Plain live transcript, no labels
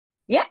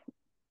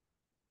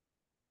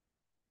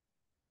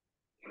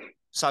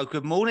So,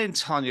 good morning,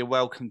 Tanya.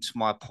 Welcome to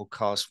my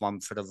podcast, One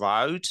for the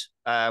Road.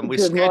 We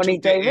Good morning, scheduled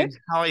it David. in.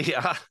 Oh,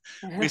 yeah,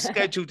 we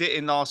scheduled it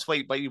in last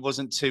week, but you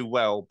wasn't too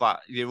well.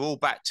 But you're all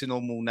back to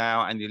normal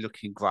now, and you're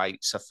looking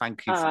great. So,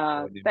 thank you for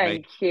joining me.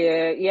 Thank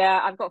you. Yeah,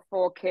 I've got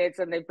four kids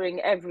and they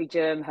bring every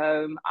germ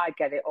home. I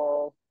get it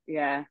all.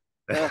 Yeah.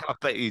 Ugh. I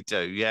bet you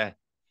do. Yeah.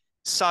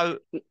 So,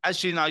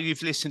 as you know,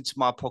 you've listened to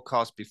my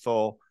podcast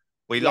before.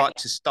 We Yeah. like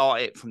to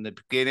start it from the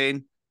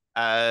beginning.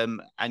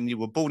 And you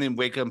were born in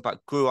Wigan,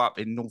 but grew up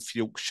in North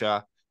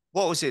Yorkshire.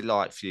 What was it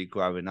like for you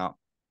growing up?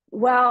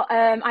 Well,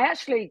 I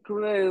actually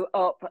grew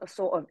up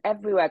sort of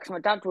everywhere because my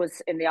dad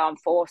was in the armed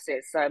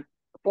forces. So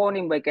born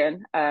in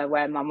Wigan,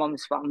 where my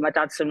mum's from. My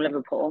dad's from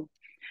Liverpool,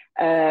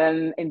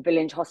 in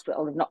Village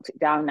Hospital. They've knocked it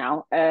down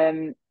now.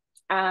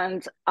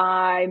 And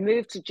I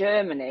moved to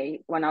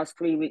Germany when I was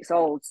 3 weeks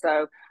old.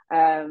 So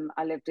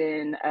I lived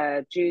in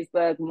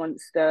Duisburg,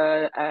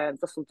 Munster,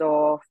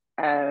 Dusseldorf,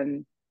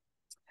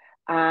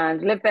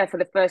 and lived there for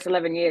the first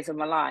 11 years of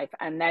my life,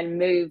 and then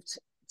moved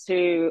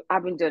to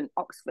Abingdon,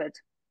 Oxford.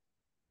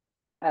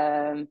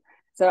 Um,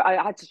 so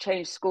I had to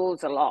change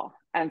schools a lot.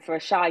 And for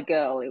a shy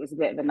girl, it was a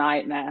bit of a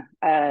nightmare.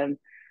 Um,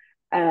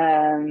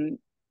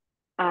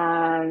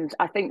 and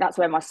I think that's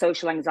where my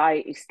social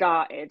anxiety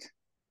started.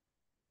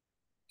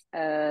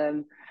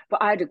 Um,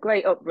 but I had a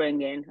great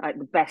upbringing, like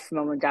the best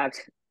mum and dad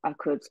I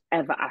could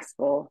ever ask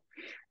for.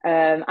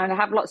 And I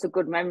have lots of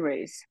good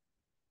memories.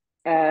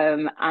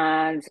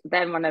 And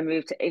then when I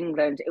moved to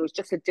England, it was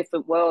just a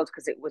different world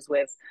because it was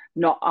with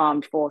not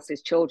armed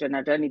forces children.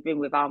 I'd only been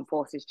with armed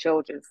forces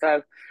children.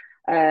 So,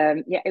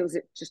 yeah, it was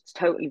just a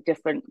totally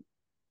different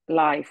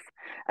life.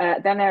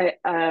 Then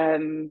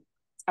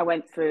I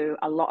went through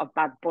a lot of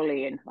bad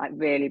bullying, like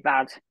really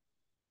bad,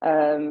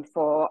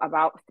 for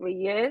about 3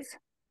 years.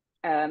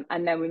 And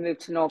then we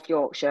moved to North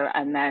Yorkshire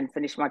and then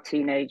finished my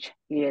teenage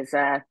years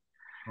there.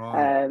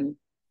 Right. Um,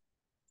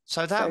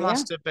 So so that yeah.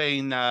 must have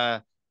been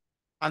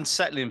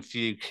unsettling for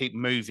you. Keep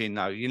moving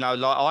though.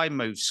 Like I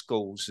moved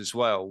schools as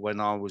well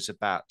when I was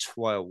about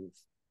 12,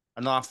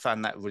 and I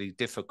found that really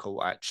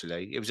difficult.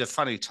 Actually, it was a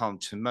funny time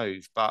to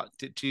move. But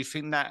do you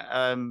think that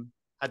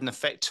had an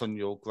effect on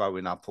your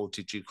growing up, or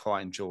did you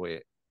quite enjoy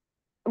it?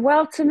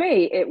 Well, to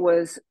me, it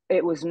was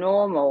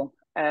normal.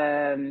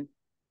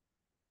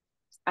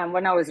 And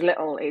when I was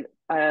little,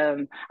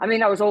 I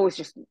mean, I was always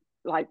just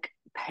like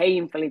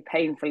painfully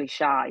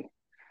shy.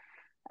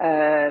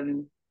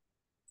 Um,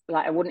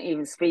 like I wouldn't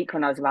even speak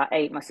when I was about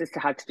 8. My sister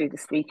had to do the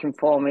speaking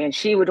for me, and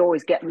she would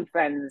always get me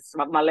friends.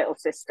 My little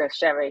sister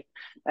Sherry,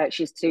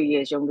 she's 2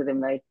 years younger than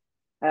me.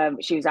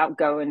 She was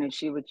outgoing, and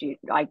she would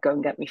like go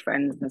and get me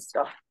friends and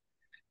stuff.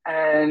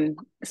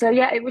 So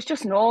yeah, it was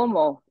just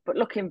normal. But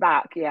looking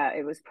back, yeah,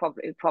 it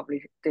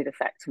probably did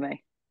affect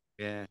me.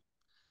 Yeah.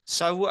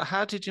 So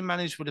how did you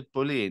manage with the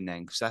bullying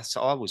then? Because that's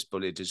I was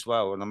bullied as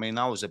well, and I mean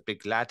I was a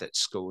big lad at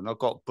school, and I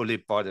got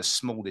bullied by the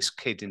smallest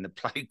kid in the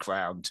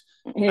playground,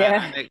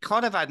 Yeah, and it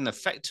kind of had an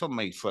effect on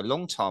me for a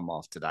long time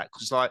after that.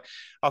 Because like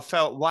I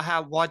felt,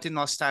 why didn't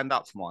I stand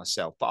up for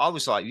myself? But I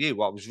was like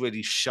you, I was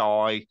really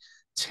shy,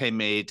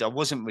 timid. I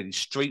wasn't really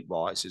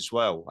streetwise as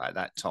well at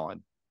that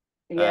time,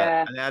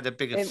 yeah. and it had a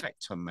big It,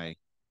 effect on me.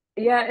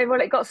 Yeah,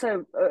 well, it got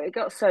so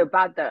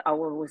bad that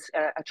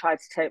I tried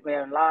to take my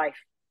own life,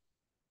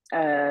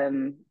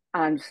 and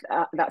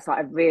that's why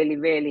I really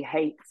really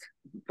hate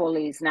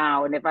bullies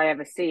now. And if I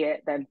ever see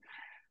it, then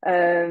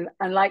and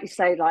like you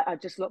say, like I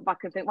just look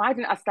back and think, why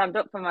didn't I stand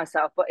up for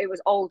myself? But it was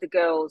older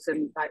girls,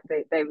 and like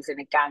they was in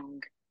a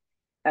gang,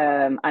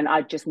 and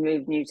I just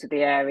moved new to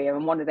the area,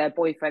 and one of their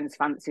boyfriends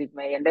fancied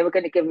me, and they were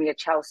going to give me a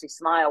Chelsea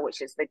smile,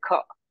 which is the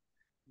cut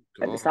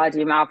at the God, side of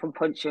your mouth and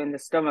punch you in the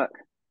stomach,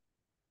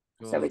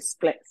 so God. it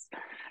splits.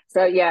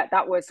 So yeah,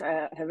 that was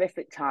a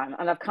horrific time,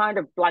 and I've kind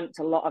of blanked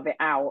a lot of it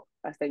out.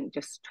 I think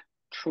just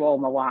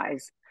trauma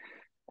wise,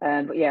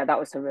 but yeah, that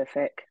was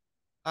horrific.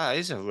 That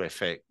is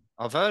horrific.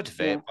 I've heard of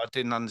Yeah, it, but I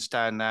didn't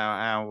understand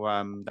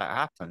how that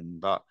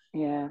happened. But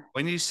yeah.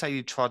 when you say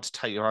you tried to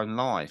take your own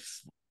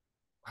life,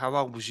 how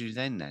old was you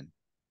then?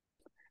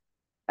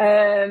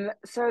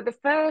 So the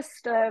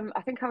first,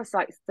 I think I was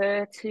like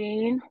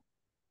 13.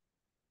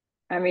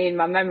 I mean,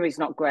 my memory's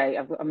not great.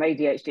 I'm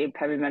ADHD and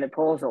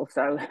perimenopausal,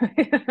 so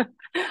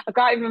I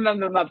can't even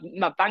remember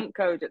my bank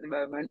code at the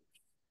moment.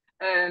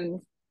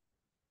 Um,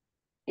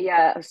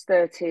 yeah, I was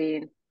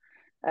 13,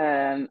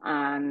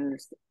 and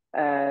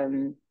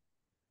um,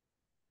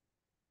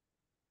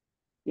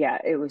 yeah,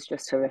 it was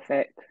just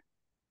horrific.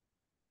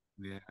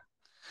 Yeah.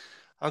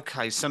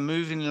 Okay, so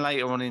moving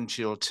later on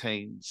into your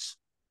teens,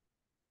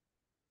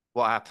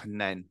 what happened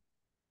then?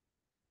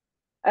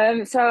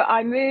 So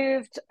I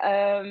moved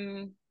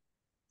to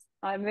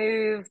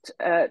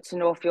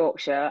North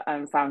Yorkshire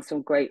and found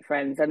some great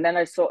friends, and then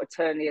I sort of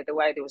turned the other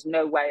way. There was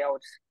no way I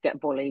would get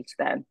bullied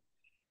then,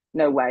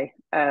 no way.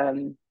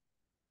 And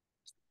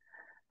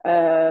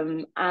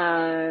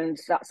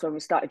that's when we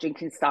started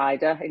drinking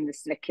cider in the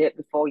Snicket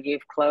before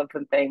youth club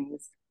and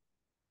things.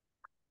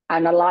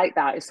 And I like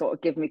that. It sort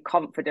of gave me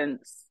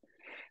confidence.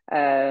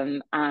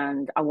 And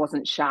I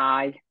wasn't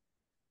shy.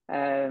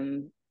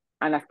 Um,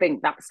 and I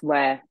think that's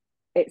where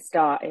it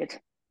started.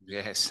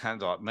 Yeah,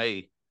 sounds like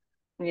me.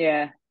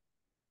 Yeah,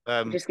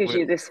 it just gives We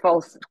you this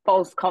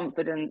false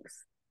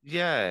confidence.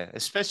 yeah,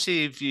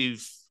 especially if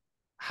you've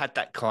had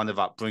that kind of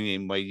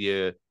upbringing where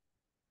you're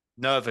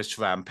nervous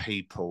around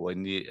people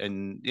and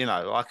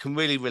I can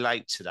really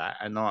relate to that.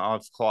 And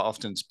I've quite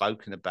often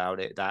spoken about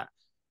it that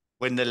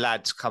when the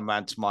lads come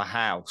round to my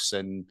house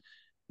and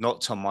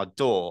knocked on my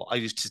door, I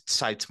used to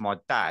say to my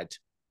dad,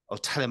 I'll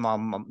tell him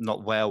I'm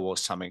not well or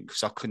something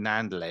because I couldn't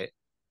handle it.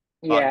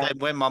 But Yeah, then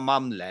when my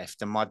mum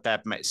left and my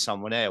dad met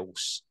someone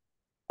else,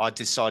 I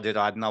decided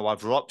I had no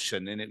other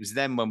option. And it was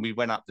then when we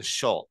went up the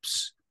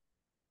shops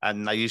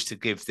and they used to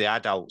give the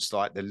adults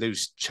like the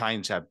loose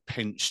change they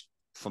pinched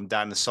from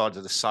down the side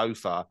of the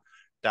sofa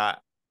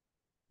that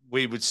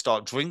we would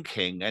start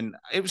drinking, and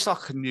it was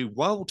like a new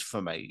world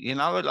for me.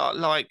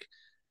 Like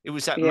it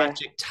was that yeah,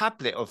 magic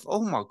tablet of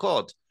oh my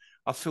god,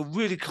 I feel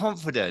really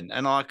confident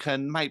and I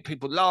can make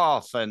people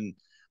laugh and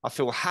I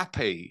feel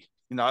happy.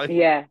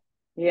 yeah,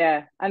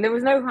 yeah. And there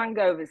was no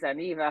hangovers then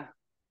either.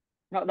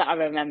 Not that I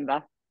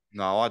remember.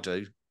 No, I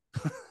do.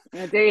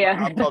 Oh, do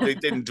I you? probably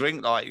didn't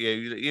drink like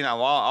you.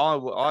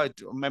 I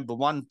remember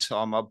one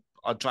time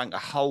I drank a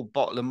whole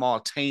bottle of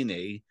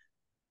martini.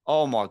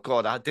 Oh my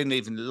god, I didn't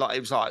even like.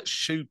 It was like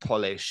shoe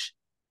polish,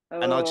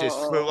 and I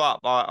just threw Oh, up.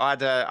 I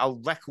had a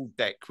record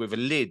deck with a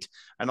lid,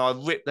 and I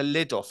ripped the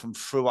lid off and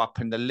threw up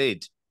in the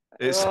lid.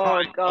 It's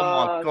like, oh oh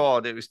my God.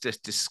 god, it was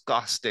just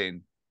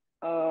disgusting.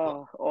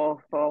 Oh,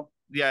 awful.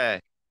 Yeah,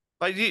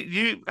 but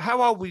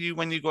how old were you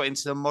when you got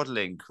into the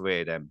modelling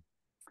career then?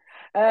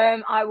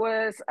 I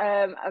was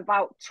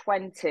about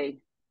 20.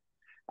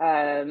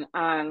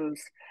 And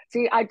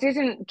see, I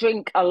didn't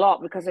drink a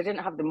lot because I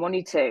didn't have the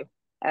money to.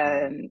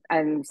 Mm,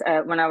 And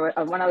when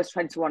I was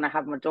 21, I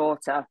had my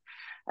daughter,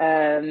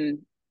 um,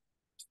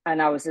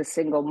 and I was a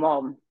single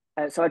mom,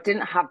 so I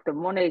didn't have the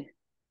money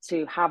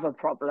to have a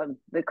problem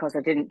because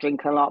I didn't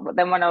drink a lot. But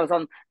then when I was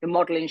on the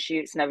modelling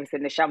shoots and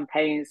everything, the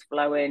champagne's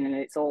flowing and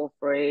it's all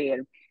free,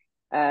 and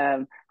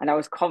I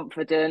was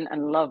confident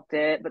and loved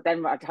it. But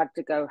then I'd had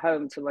to go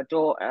home to my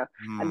daughter,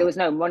 and there mm, was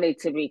no money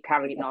to be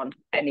carrying on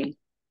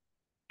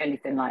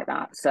anything like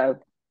that. So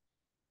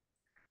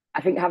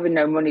I think having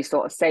no money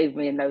sort of saved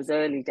me in those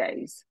early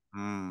days.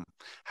 mm.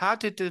 How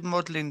did the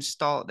modelling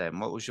start then?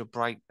 What was your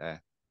break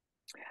there?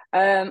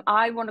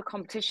 I won a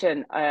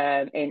competition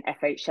in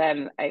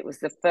FHM. It was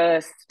the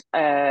first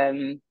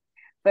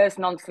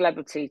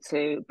non-celebrity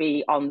to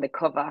be on the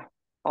cover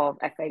of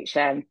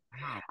FHM,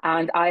 Wow.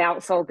 and I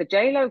outsold the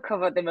JLo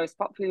cover, the most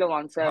popular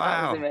one. So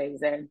that was Wow.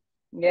 amazing.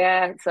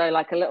 Yeah, so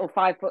like a little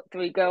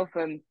 5'3" girl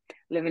from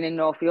living in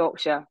North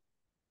Yorkshire.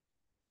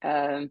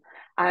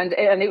 And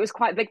it was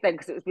quite big then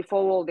because it was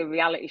before all the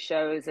reality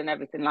shows and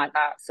everything like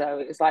that. So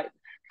it was like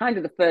kind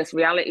of the first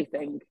reality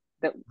thing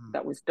that Mm.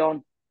 that was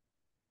done.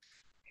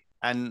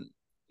 And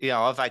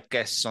I've had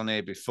guests on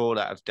here before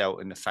that have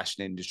dealt in the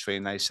fashion industry,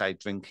 and they say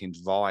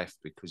drinking's rife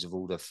because of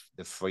all the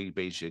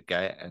freebies you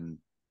get. And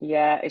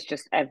Yeah, it's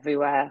just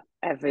everywhere,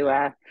 yeah,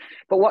 everywhere.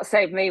 But what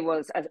saved me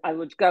was I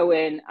would go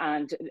in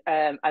and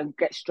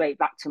get straight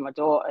back to my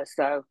daughter.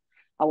 So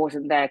I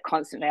wasn't there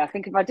constantly. I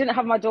think if I didn't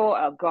have my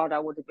daughter, God, I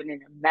would have been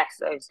in a mess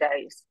those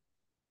days.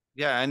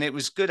 yeah, and it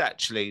was good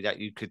actually that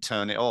you could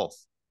turn it off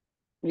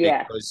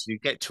Yeah, because you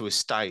get to a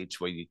stage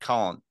where you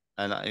can't.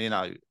 And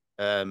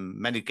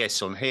many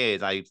guests on here,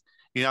 they've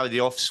the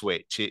off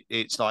switch.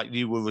 It's like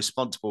you were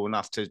responsible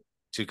enough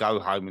to go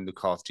home and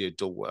look after your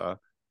daughter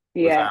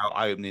yeah, without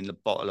opening the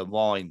bottle of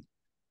wine.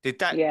 Did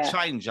that yeah.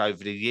 change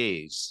over the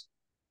years?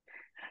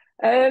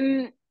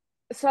 Um,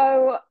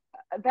 so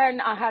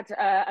then I had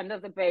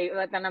another baby.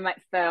 Then I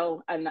met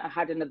Phil, and I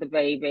had another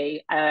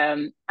baby.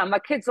 And my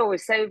kids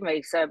always saved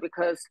me. So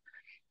because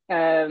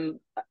um,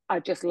 I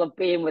just love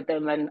being with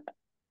them, and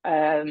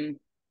um,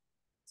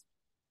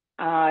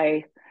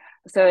 I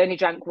I only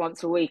drank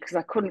once a week because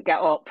I couldn't get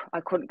up.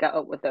 I couldn't get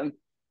up with them.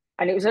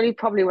 And it was only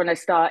probably when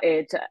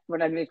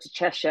I moved to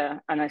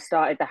Cheshire and I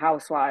started the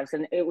Housewives,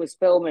 and it was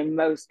filming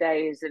most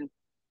days, and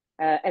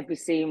every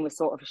scene was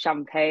sort of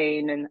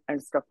champagne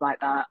and stuff like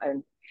that.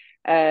 And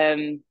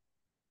um,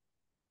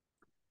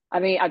 I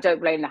mean, I don't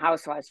blame the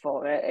housewives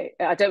for it.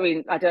 I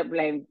don't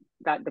blame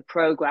like the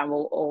program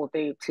or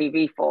the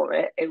TV for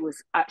it. It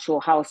was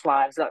actual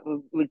housewives that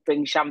would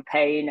bring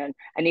champagne,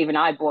 and even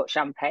I bought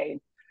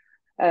champagne.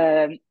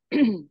 Um,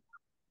 and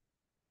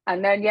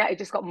then yeah, it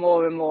just got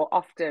more and more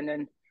often,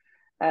 and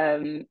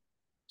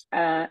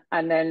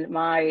then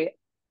my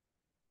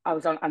I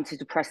was on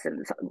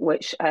antidepressants,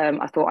 which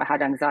I thought I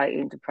had anxiety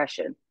and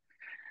depression.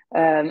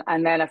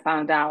 And then I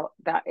found out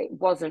that it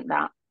wasn't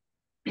that.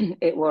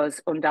 It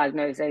was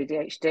undiagnosed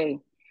ADHD.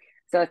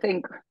 So I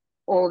think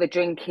all the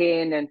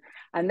drinking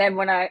and then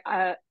when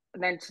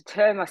then to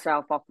turn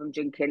myself off from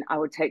drinking, I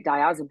would take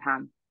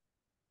diazepam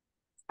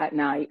at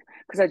night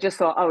because I just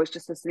thought, oh, it's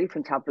just a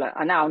sleeping tablet.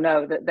 I now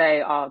know that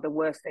they are the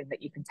worst thing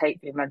that you can take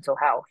for your mental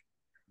health.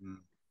 Mm.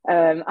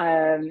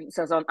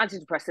 So I was on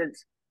antidepressants,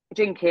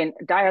 drinking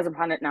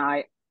diazepam at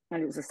night,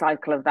 and it was a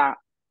cycle of that.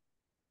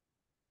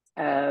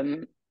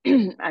 Um,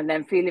 and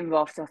then feeling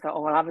rough, so I thought,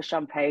 oh, I'll have a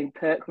champagne,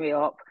 perk me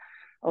up.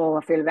 oh,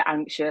 I feel a bit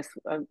anxious,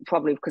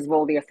 probably because of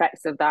all the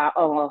effects of that.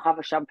 Oh, I'll have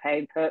a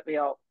champagne, perk me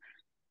up.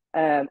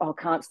 Oh,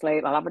 I can't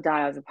sleep. I'll have a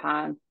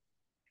diazepam.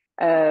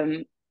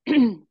 Um,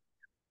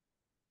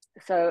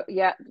 so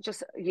yeah,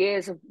 just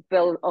years of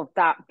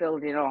that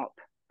building up,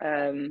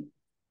 and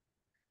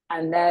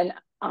then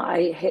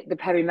I hit the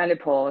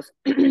perimenopause,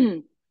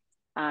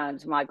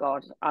 and my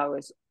God, I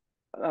was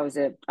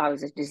a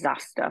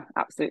disaster,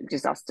 absolute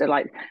disaster.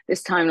 Like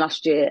this time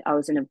last year, I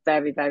was in a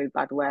very, very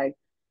bad way.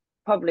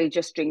 Probably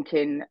just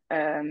drinking,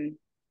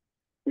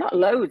 not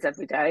loads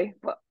every day,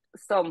 but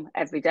some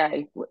every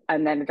day,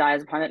 and then a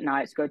diazepam at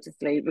night to go to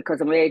sleep because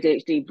my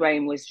ADHD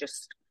brain was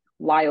just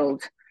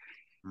wild.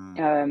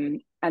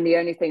 Mm. And the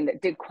only thing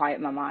that did quiet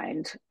my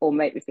mind or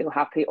make me feel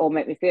happy or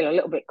make me feel a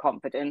little bit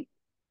confident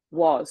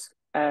was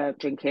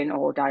drinking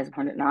or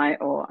diazepam at night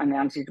or and the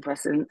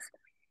antidepressants.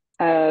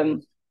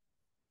 Um,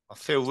 I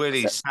feel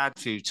really so sad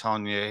for you,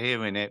 Tanya,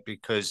 hearing it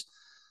because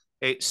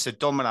it's a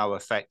domino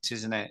effect,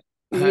 isn't it?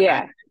 And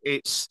yeah,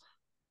 it's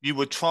you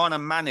were trying to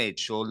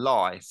manage your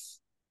life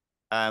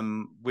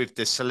with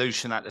the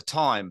solution at the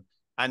time.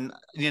 And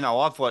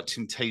I've worked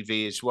in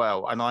TV as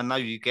well, and I know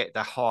you get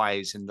the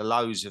highs and the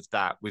lows of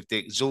that with the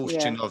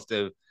yeah, exhaustion of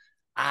the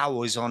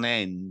hours on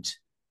end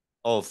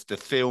of the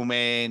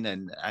filming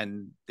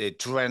and the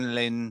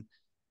adrenaline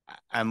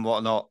and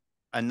whatnot.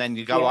 And then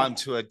you go yeah, home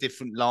to a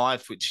different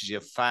life, which is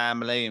your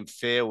family and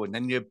Phil, and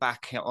then you're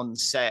back on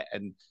set,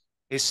 and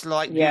it's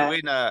like you're yeah,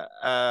 in a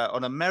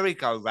on a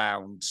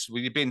merry-go-round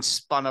where you've been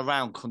spun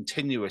around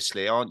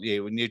continuously, aren't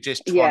you? And you're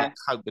just trying to yeah,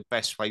 cope the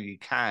best way you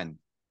can.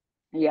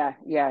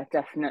 yeah,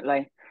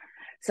 definitely.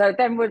 So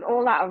then with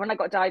all that, when I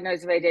got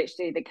diagnosed with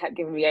ADHD, they kept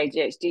giving me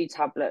ADHD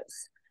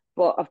tablets.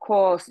 But of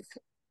course,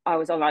 I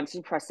was on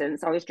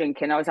antidepressants, I was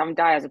drinking, I was having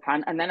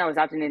diazepam, and then I was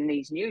adding in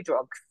these new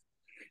drugs,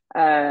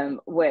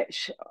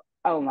 which,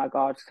 oh my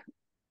God,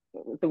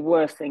 the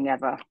worst thing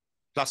ever.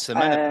 Plus the Um,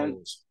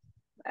 menopause.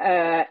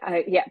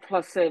 yeah,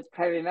 plus the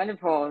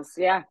perimenopause,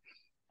 yeah.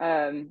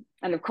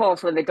 And of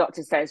course, when the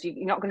doctor says,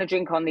 you're not going to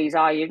drink on these,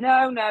 are you?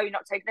 No, no, you're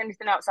not taking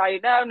anything else, are you?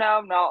 No, no,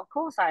 I'm not. Of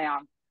course I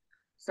am.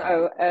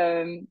 Mm. So,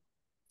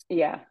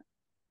 yeah,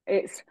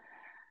 it's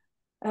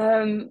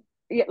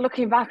yeah,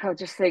 looking back, I'll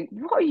just think,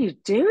 what are you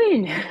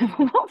doing?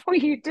 What were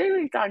you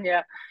doing,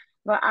 Tanya?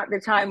 But at the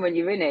time when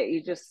you're in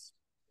it,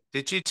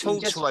 Did you you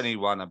talk to just,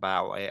 anyone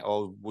about it,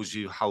 or was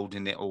you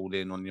holding it all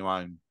in on your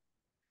own?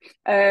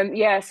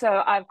 yeah.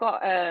 So I've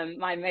got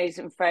my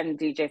amazing friend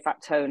DJ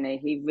Fat Tony.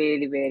 He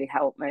really, really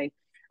helped me,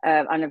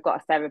 and I've got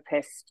a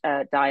therapist,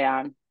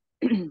 Diane.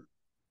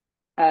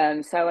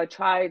 So I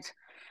tried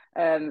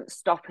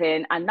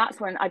stopping, and that's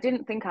when I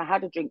didn't think I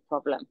had a drink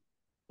problem.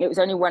 It was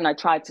only when I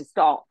tried to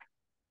stop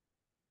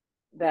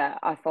that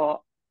I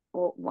thought,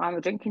 well, why am I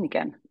drinking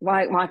again?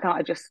 Why can't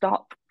I just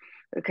stop?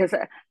 Because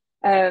I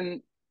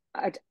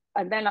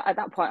and then at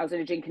that point I was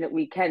only drinking at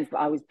weekends, but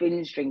I was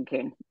binge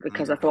drinking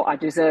because I Mm. thought I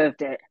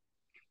deserved it.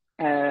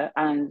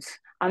 And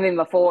I'm in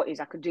my 40s,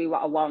 I could do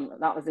what I want.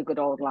 That was a good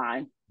old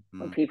line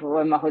Mm.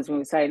 when my husband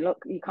was saying,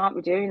 "Look, you can't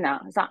be doing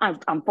that." It's like,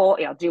 I'm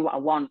 40, I'll do what I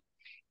want.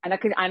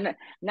 And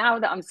now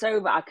that I'm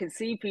sober, I can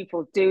see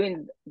people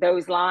doing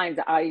those lines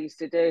that I used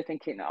to do,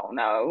 thinking, "Oh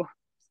no,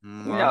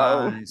 I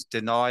know no, it's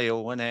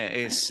denial, isn't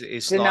it?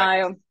 It's like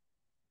denial."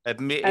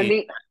 And admitting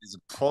the that there's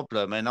a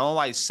problem. And I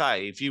always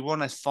say, if you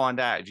want to find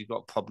out if you've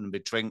got a problem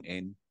with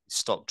drinking,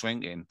 stop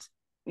drinking.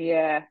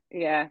 Yeah,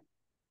 yeah.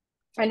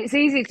 And it's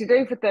easy to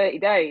do for 30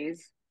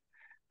 days.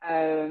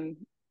 Um,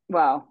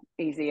 well,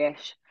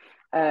 easy-ish.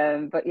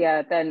 But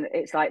yeah, then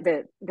it's like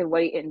the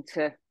waiting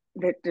to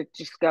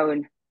just go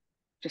and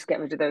just get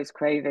rid of those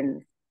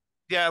cravings.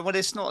 Yeah, well,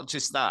 it's not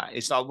just that.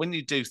 It's like when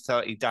you do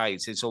 30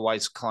 days, there's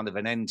always kind of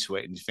an end to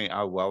it. And you think,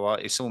 oh, well,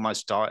 it's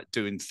almost like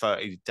doing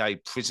 30-day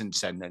prison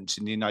sentence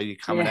and you're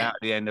coming Yeah, out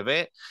at the end of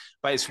it.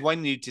 But it's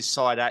when you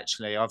decide,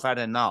 actually, I've had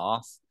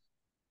enough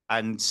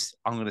and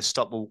I'm going to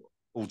stop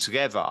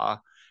altogether,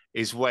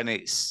 is when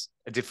it's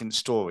a different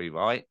story,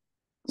 right?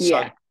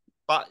 So, yeah,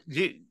 but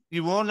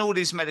you were on all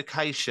these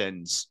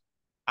medications,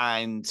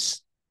 and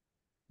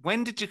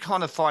when did you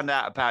kind of find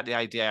out about the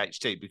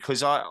ADHD?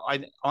 Because I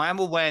am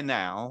aware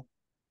now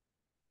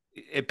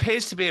it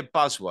appears to be a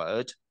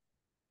buzzword,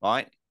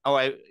 right? Oh,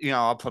 I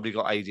probably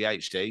got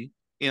ADHD.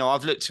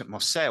 I've looked at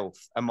myself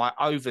and my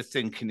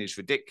overthinking is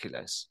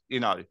ridiculous,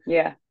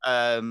 yeah.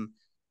 Um,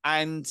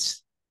 and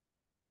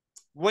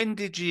when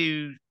did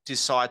you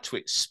decide to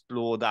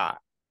explore that?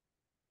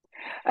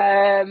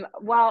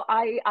 Well,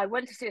 I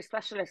went to see a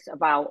specialist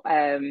about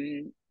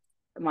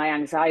my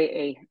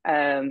anxiety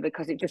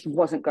because it just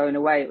wasn't going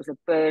away. It was a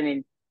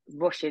burning,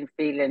 rushing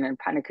feeling and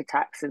panic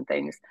attacks and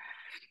things.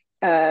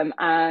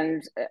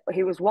 And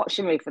he was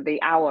watching me for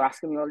the hour,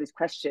 asking me all these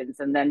questions,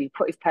 and then he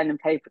put his pen and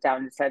paper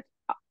down and said,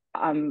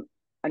 "I'm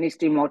I need to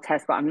do more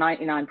tests, but I'm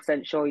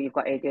 99% sure you've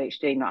got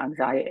ADHD, not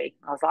anxiety."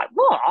 I was like,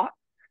 "What?"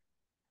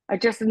 I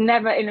just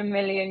never in a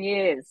million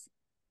years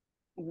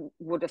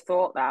would have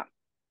thought that.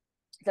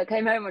 So I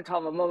came home and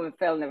told my mum and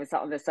Phil, and they were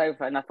sat on the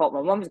sofa, and I thought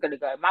my mum's going to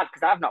go mad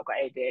because I've not got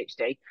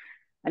ADHD.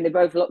 And they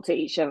both looked at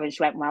each other and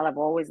she went, well, I've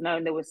always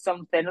known there was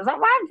something. I was like,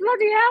 wow,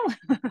 bloody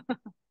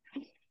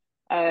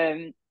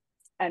hell.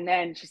 And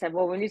then she said,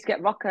 well, we need to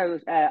get Rocco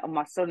on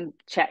my son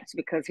checked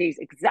because he's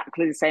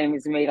exactly the same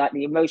as me, like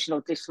the emotional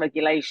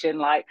dysregulation,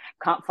 like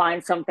can't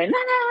find something,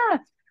 nah, nah,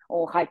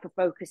 or hyper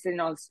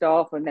focusing on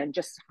stuff and then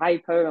just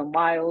hyper and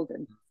wild.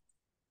 And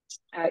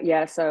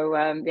yeah, so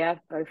yeah,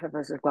 both of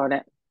us have got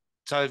it.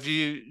 So have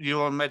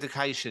you're on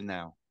medication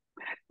now?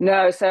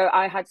 No, so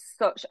I had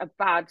such a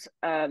bad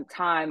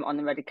time on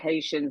the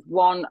medications.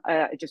 One,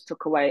 it just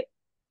took away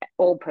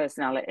all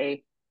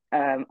personality.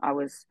 I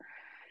was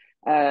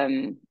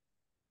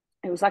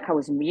it was like I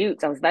was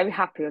mute. I was very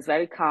happy. I was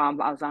very calm.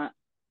 But I was like,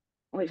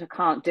 which I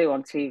can't do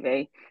on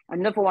TV.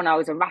 Another one, I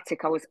was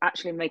erratic. I was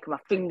actually making my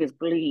fingers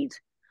bleed,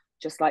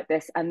 just like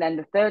this. And then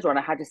the third one,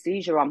 I had a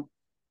seizure on.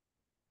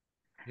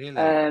 Really?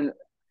 Um,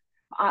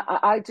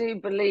 I do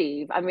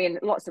believe. I mean,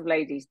 lots of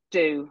ladies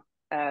do.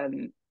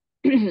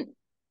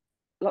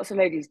 Lots of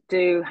ladies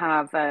do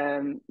have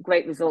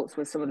great results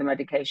with some of the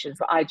medications,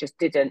 but I just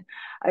didn't.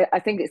 I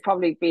think it's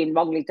probably being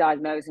wrongly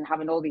diagnosed and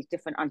having all these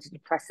different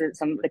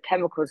antidepressants, and the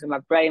chemicals in my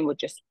brain were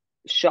just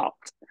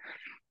shocked.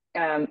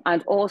 And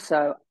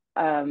also,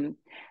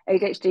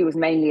 ADHD was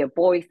mainly a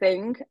boy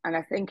thing, and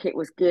I think it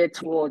was geared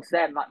towards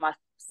them. Like my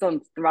son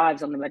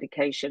thrives on the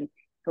medication,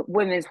 but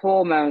women's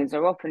hormones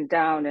are up and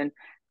down,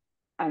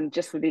 and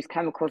just with these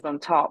chemicals on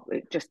top,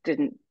 it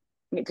didn't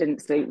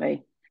suit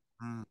me.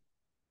 Mm.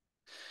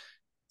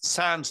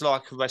 Sounds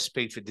like a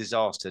recipe for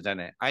disaster,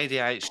 doesn't it?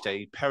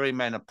 ADHD,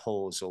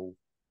 perimenopausal,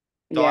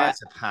 Yeah,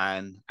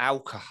 diazepam,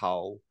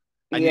 alcohol,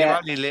 and you're yeah.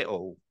 only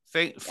little.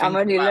 I'm Think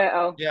only about,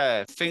 little.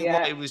 yeah, think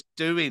what Yeah, it was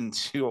doing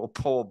to your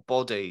poor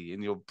body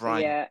and your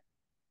brain. yeah,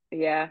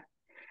 yeah.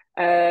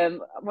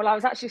 Well, I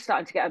was actually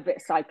starting to get a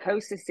bit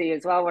psychosisy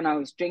as well when I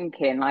was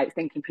drinking, like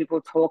thinking people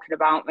were talking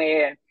about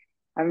me. And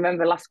I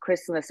remember last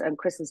Christmas and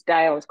Christmas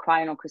Day, I was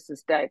crying on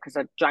Christmas Day because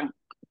I drank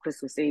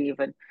Christmas Eve,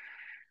 and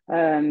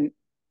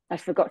I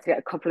forgot to get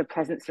a couple of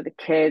presents for the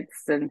kids,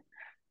 and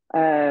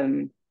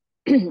um,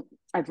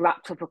 I'd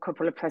wrapped up a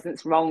couple of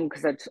presents wrong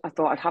because I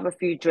thought I'd have a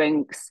few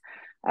drinks,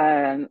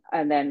 and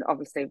then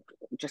obviously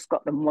just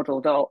got them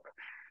muddled up.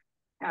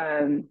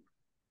 Um,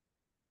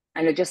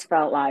 and I just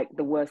felt like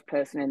the worst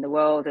person in the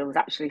world. I was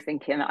actually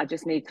thinking, I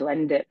just need to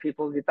end it.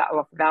 People would be better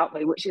off without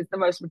me, which is the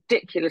most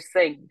ridiculous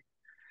thing.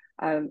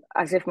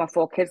 As if my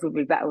four kids would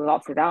be better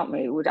off without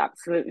me. It would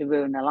absolutely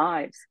ruin their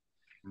lives.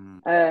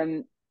 Mm.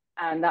 Um,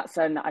 and that's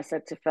when I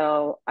said to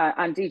Phil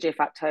and DJ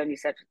Fat Tony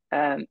said,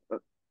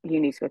 you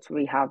need to go to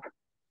rehab.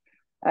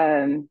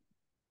 Um,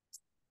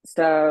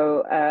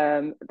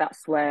 so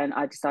that's when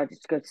I decided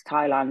to go to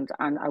Thailand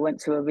and I went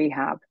to a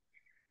rehab.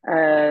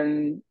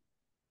 Um,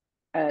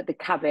 the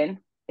cabin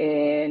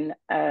in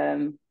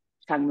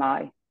Chiang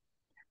Mai,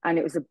 and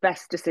it was the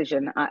best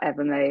decision I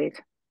ever made.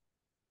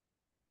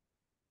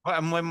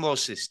 And when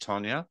was this,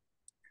 Tanya?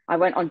 I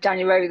went on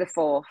January the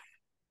 4th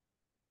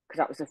because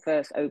that was the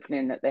first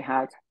opening that they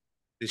had.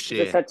 This Because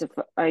I year. said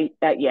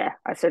to yeah,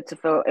 I said to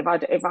Phil, if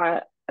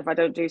I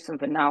don't do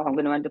something now, I'm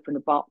going to end up in the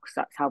box.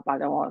 That's how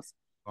bad I was.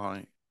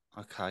 Right.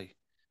 Okay.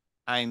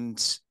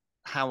 And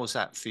how was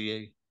that for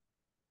you?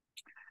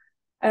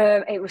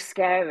 It was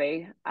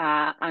scary,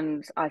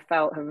 and I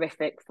felt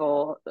horrific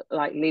for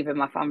like leaving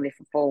my family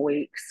for 4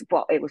 weeks.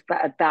 But it was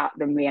better that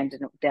than me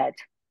ending up dead.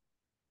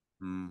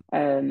 Mm.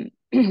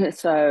 Um,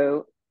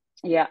 so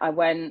yeah, I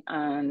went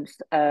and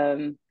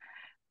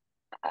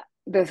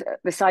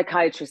the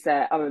psychiatrists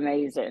there are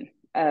amazing.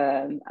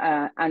 And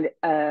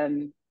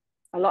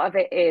a lot of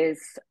it is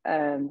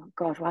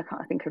God, why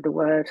can't I think of the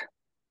word?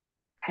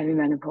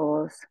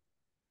 Peri-menopause.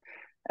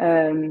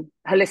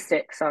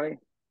 Holistic, sorry.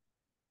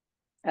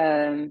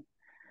 Um,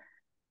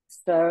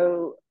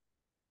 so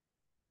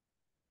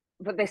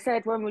but they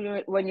said when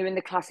you're in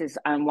the classes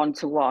and one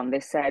to one, they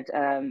said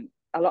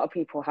a lot of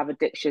people have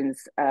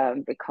addictions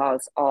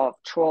because of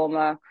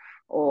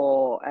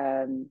or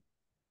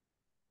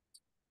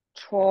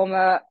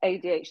trauma,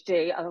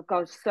 ADHD. Oh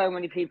God, so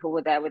many people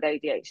were there with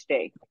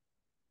ADHD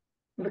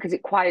because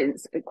it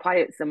quiets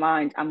the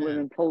mind, and we're Yeah.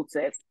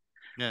 impulsive,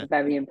 Yeah. we're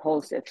very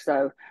impulsive.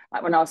 So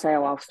like when I'll say,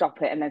 "Oh, I'll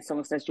stop it," and then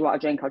someone says, "Do you want a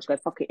drink?" I'll just go,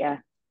 "Fuck it, yeah."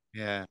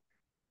 Yeah.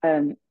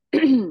 Um,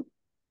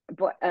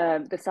 but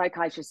the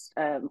psychiatrist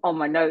on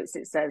my notes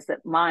it says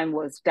that mine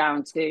was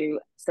down to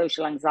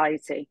social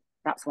anxiety.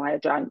 That's why I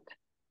drank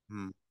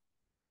Mm.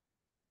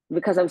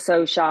 because I'm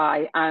so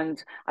shy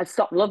and I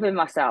stopped loving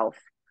myself.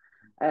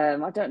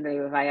 I don't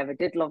know if I ever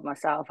did love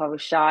myself. I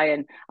was shy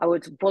and I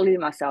would bully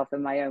myself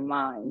in my own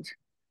mind.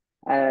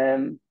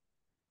 Um,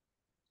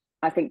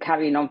 I think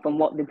carrying on from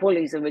what the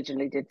bullies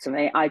originally did to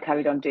me, I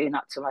carried on doing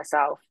that to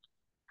myself.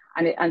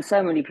 And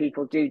so many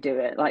people do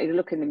it. Like you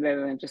look in the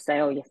mirror and just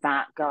say, "Oh, you're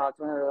fat, God."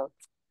 Ugh.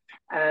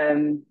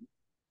 Um,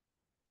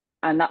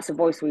 and that's a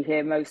voice we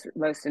hear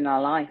most in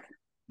our life.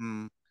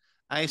 Mm.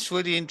 And it's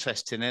really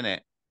interesting, isn't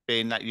it?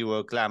 Being that you were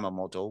a glamour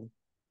model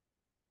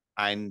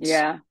and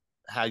Yeah,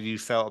 how you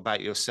felt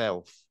about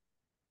yourself.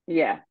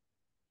 yeah,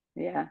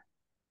 yeah.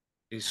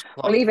 It's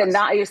Well, quite even that's,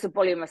 that I used to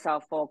bully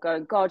myself for,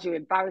 going, God, you're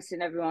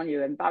embarrassing everyone,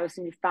 you're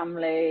embarrassing your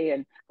family.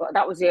 And but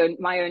that was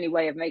my only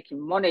way of making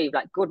money,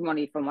 like good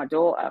money for my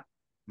daughter.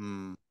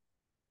 hmm.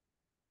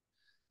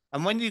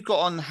 And when you got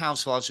on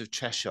Housewives of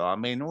Cheshire, I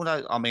mean,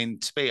 although I mean,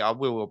 I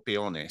will be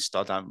honest,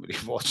 I don't really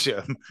watch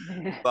them,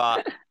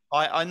 but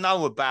I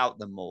know about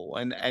them all,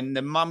 and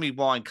the mummy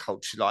wine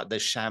culture, like the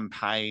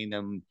champagne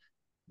and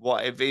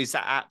whatever, is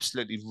that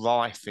absolutely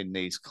rife in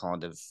these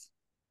kind of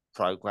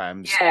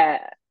programs? Yeah,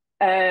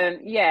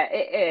 yeah,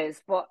 it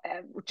is. But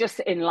just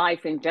in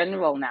life in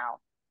general now,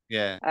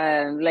 Yeah,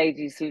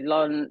 ladies who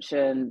lunch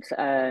and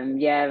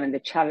yeah, and the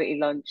charity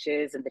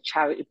lunches and the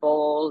charity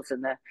balls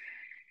and the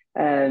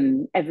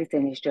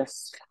everything is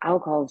just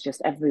alcohol's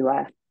just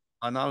everywhere.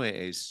 I know it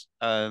is.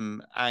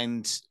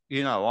 And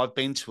you know, I've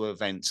been to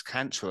events,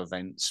 cancer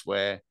events,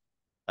 where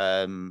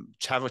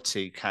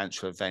charity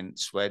cancer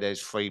events where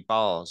there's free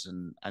bars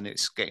and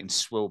it's getting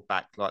swilled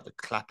back like the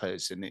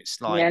clappers, and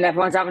it's Yeah, like and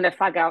everyone's having a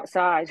fag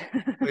outside.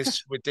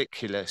 it's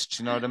ridiculous.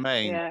 Do you know what I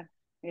mean? Yeah,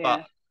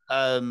 But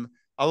yeah,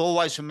 I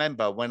always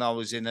remember when I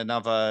was in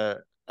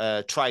another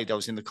trade, I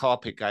was in the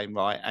carpet game,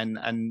 right?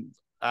 And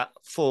at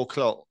 4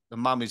 o'clock, the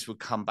mummies would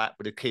come back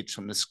with the kids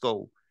from the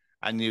school,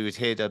 and you would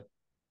hear the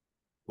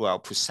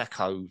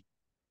prosecco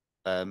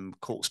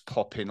corks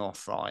popping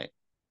off, right?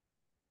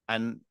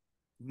 And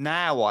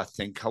now I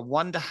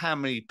wonder how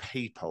many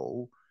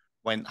people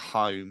went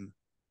home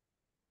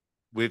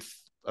with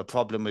a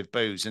problem with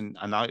booze and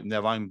opened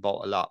their own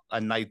bottle up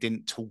and they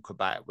didn't talk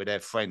about it with their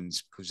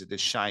friends because of the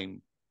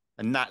shame.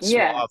 And that's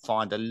what yeah, I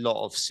find a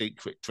lot of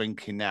secret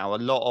drinking now, a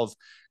lot of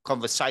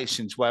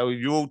conversations where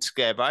you're all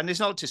together. And it's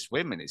not just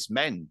women, it's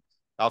men.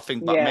 I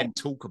think, but yeah, men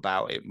talk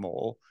about it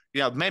more.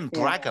 You know, men yeah,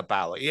 brag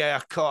about it. Yeah,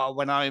 I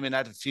went home and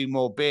had a few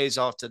more beers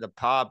after the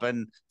pub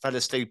and fell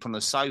asleep on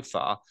the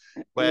sofa.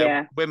 Where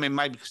yeah, women,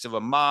 maybe because of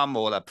a mum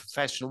or a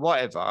professional,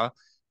 whatever,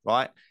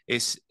 right?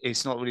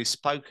 It's not really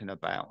spoken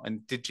about.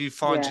 And did you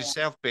find yeah.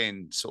 yourself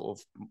being sort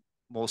of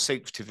more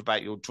secretive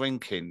about your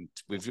drinking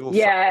with your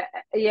friends? Yeah,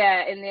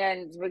 yeah. In the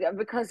end,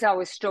 because I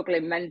was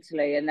struggling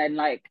mentally, and then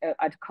like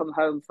I'd come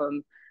home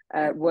from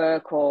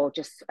work or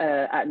just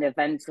at an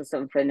event or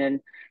something, and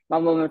my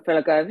mum and Phil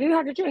would go, "Have you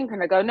had a drink?"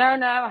 And I go, "No,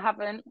 no, I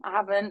haven't,"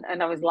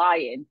 and I was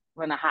lying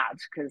when I had,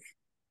 because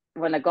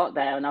when I got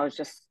there, and I was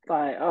just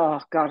like, "Oh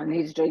God, I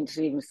need a drink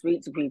to even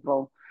speak to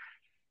people,"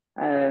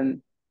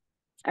 um,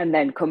 and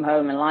then come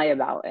home and lie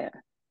about it.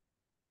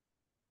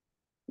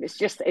 It's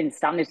just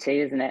insanity,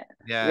 isn't it?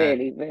 Yeah.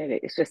 Really, really,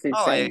 it's just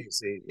Oh, insane.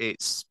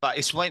 but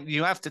it's when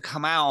you have to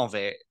come out of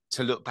it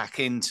to look back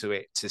into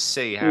it to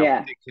see how Yeah,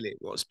 ridiculous it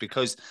was.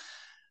 Because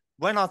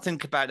when I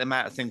think about the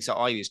amount of things that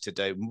I used to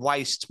do,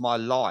 waste my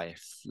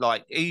life,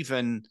 like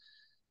even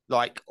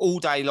like all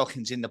day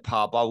lockings in the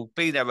pub. I will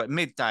be there at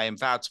midday and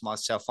vow to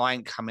myself, I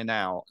ain't coming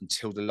out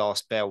until the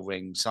last bell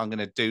rings. I'm going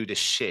to do the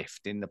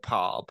shift in the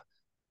pub.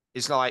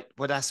 It's like,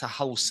 well, that's a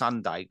whole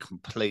Sunday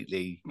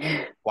completely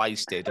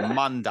wasted. And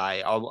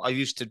Monday, I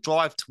used to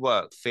drive to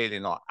work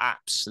feeling like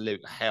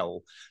absolute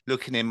hell,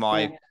 looking in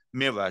my yeah.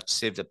 mirror to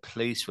see if the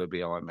police were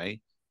behind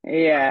me.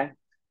 Yeah.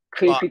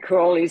 But Creepy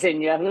crawlies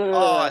in you.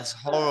 oh, Ugh. it's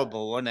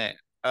horrible, isn't it?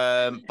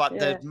 But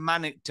the Yeah.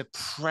 manic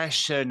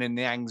depression and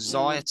the Mm.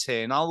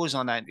 anxiety, and I was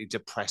on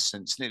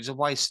antidepressants, and it was a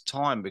waste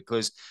of time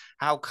because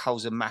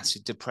alcohol's a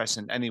massive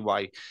depressant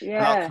anyway.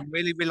 And I Yeah. can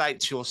really relate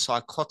to your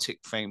psychotic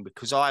thing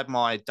because I had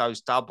my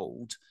dose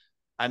doubled,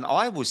 and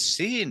I was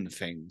seeing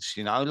things,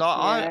 you know,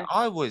 like Yeah.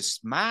 I was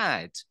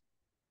mad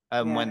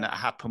when Yeah. that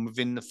happened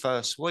within the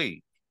first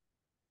week.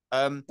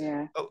 Um,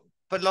 Yeah.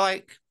 but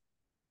like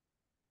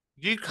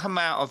you come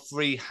out of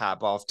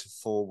rehab after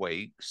 4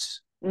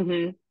 weeks.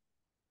 Hmm.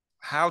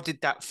 How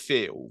did that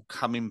feel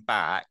coming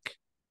back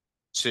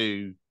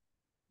to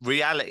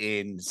reality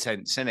in the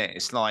sense, in it?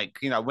 It's like,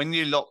 you know, when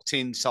you're locked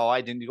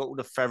inside and you've got all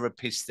the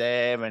therapists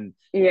there and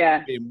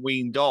Yeah. being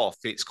weaned off,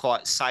 it's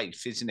quite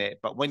safe, isn't it?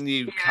 But when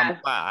you come Yeah.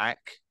 back,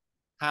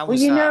 how Well,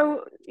 was that?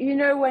 you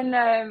know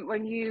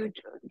when you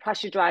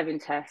pass your driving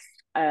test,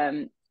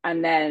 and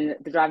then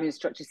the driving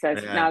instructor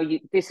says, Yeah. "Now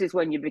this is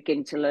when you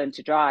begin to learn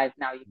to drive.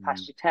 Now you Mm,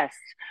 passed your test."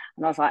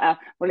 And I was like,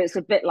 "Well, it's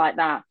a bit like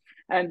that,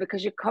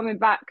 because you're coming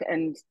back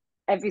and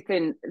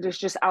everything. There's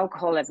just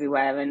alcohol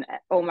everywhere, and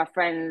all my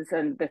friends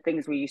and the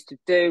things we used to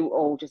do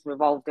all just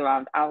revolved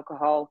around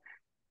alcohol.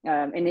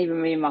 And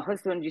even me and my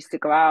husband used to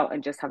go out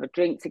and just have a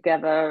drink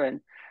together,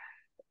 and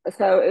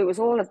so it was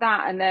all of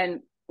that. And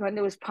then when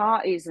there was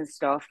parties and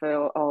stuff,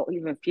 or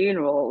even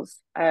funerals,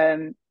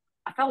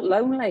 I felt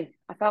lonely.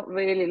 I felt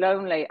really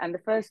lonely. And the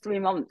first 3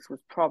 months was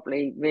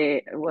probably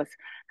was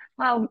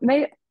well,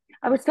 maybe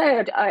I would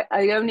say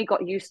I only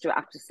got used to it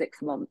after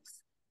 6 months.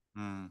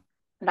 mm,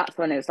 That's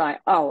when it was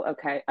like, oh,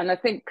 okay. And I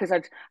think because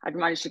I'd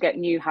managed to get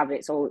new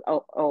habits,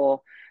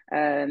 or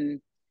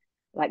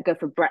like go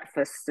for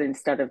breakfasts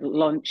instead of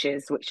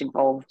lunches, which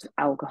involved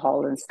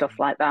alcohol and stuff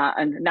like that.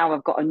 And now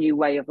I've got a new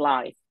way of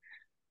life.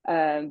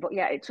 But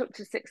yeah, it took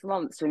to 6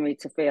 months for me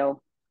to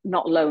feel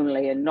not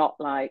lonely and not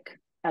like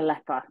a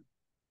leper.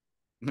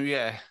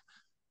 yeah.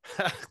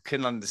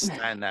 Can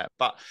understand that.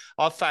 But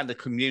I found the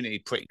community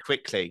pretty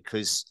quickly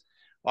because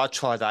I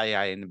tried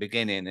AA in the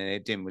beginning and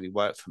it didn't really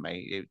work for me.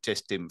 It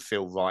just didn't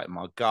feel right in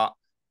my gut.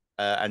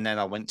 And then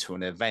I went to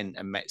an event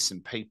and met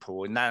some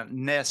people. And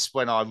that's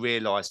when I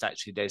realized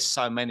actually there's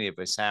so many of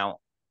us out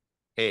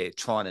here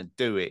trying to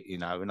do it, you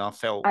know. And I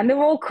felt, And they're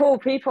all cool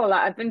people.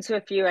 Like I've been to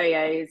a few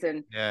AAs,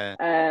 yeah,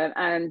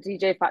 and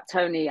DJ Fat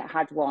Tony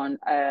had one,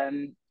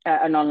 an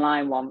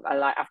online one,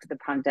 like after the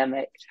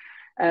pandemic,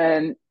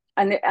 and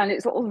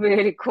it's all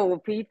really cool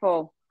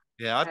people.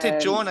 yeah, I did Um,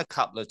 join a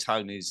couple of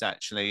Tonys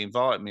actually,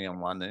 invited me on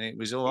one and it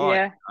was all right,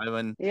 yeah, you know.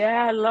 And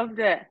yeah, I loved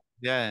it.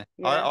 yeah,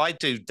 Yeah. I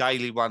do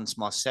daily ones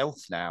myself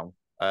now,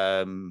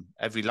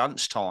 every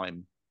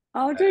lunchtime.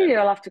 Oh, do you?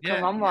 I'll have to come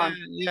Yeah, on yeah, one.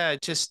 yeah.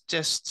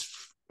 Just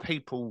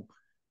people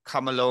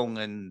come along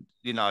and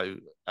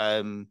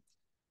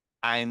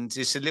and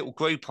it's a little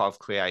group I've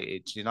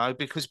created, you know,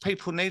 because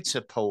people need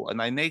support and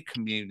they need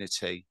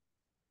community.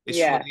 It's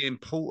Yeah, really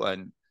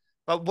important.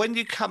 But when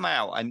you come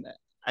out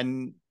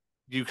and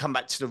you come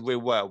back to the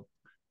real world,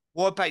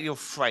 what about your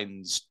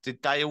friends?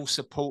 Did they all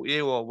support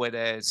you, or were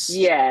there's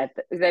yeah,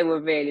 they were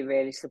really,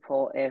 really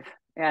supportive.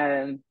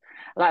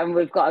 Like, and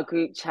we've got a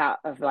group chat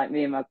of like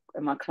me and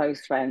my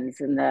close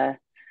friends, and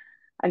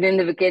in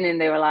the beginning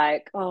they were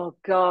like, "Oh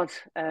God,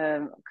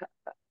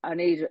 I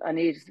need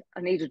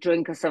a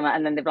drink or something,"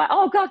 and then they'd be like,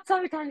 "Oh God,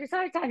 sorry, Tanya,"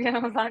 and I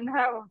was like, "No,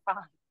 I'm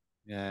fine."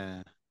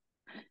 yeah,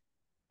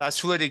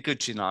 that's really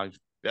good, you know.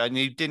 And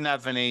you didn't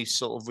have any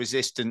sort of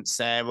resistance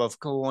there of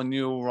go on,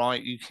 you're all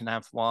right, you can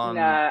have No, one.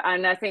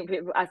 and I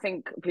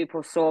think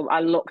people saw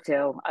I looked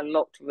ill. I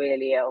looked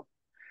really ill,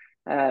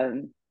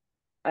 um,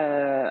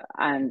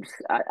 and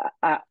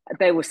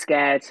they were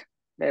scared.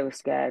 They were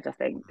scared, I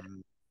think.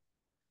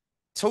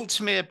 Talk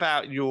to me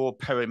about your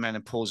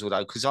perimenopausal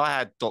though, because I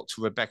had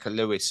Dr. Rebecca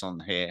Lewis on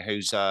here,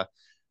 who's a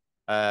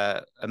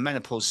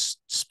menopause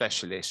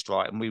specialist,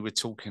 right? And we were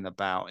talking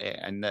about it,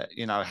 and that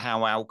you know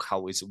how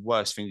alcohol is the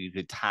worst thing you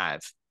could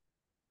have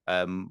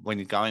when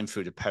you're going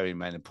through the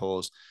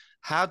perimenopause.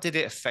 How did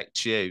it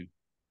affect you?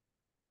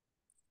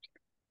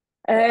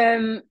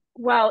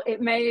 Well,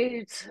 it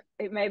made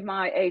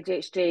my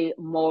ADHD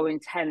more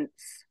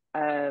intense,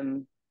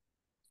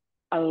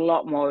 a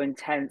lot more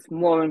intense,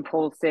 more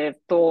impulsive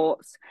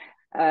thoughts,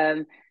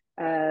 um,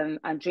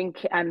 and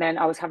drinking. And then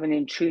I was having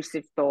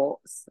intrusive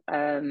thoughts,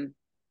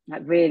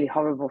 like really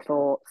horrible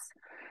thoughts.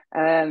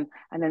 And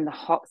then the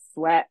hot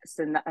sweats,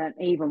 and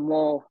even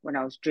more when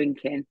I was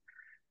drinking,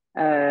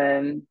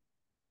 um,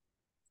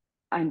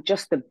 and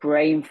just the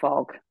brain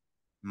fog.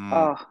 Mm,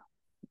 Oh,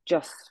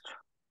 just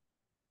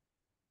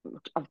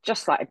I'm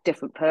just like a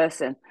different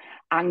person.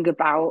 Anger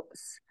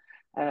bouts.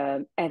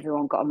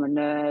 Everyone got on my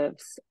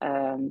nerves.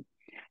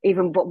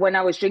 Even but when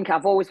I was drinking,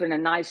 I've always been a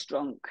nice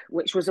drunk,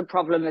 which was a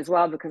problem as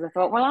well because I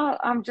thought, well,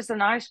 I'm just a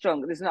nice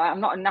drunk.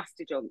 I'm not a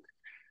nasty drunk.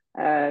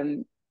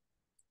 Um,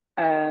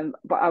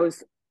 but I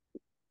was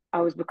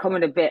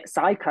becoming a bit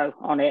psycho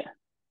on it.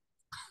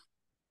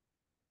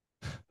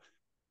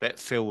 Bet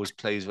Phil was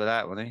pleased with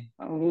that, wasn't he?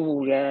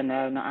 Oh yeah,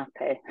 no, not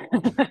happy.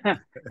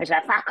 It's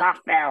like fuck off,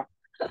 Phil.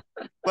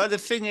 Well, the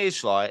thing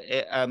is, right,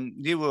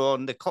 you were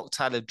on the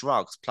cocktail of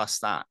drugs plus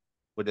that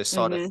with the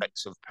side Mm-hmm.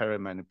 effects of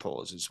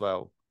perimenopause as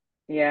well.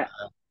 Yeah,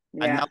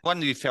 And no yeah,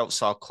 wonder you felt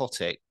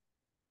psychotic,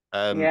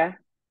 um, yeah,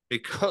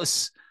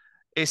 because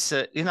it's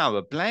a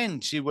a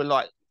blend. You were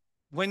like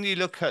when you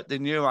look at the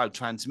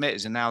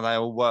neurotransmitters and how they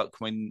all work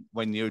when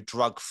you're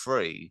drug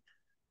free,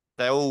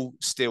 they're all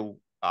still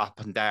up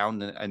and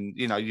down, and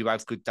you know you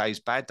have good days,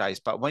 bad days.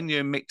 But when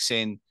you're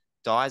mixing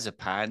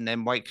diazepam,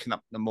 then waking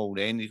up in the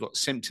morning, you've got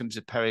symptoms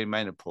of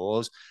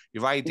perimenopause,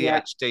 your yeah,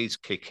 ADHD's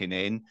kicking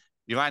in,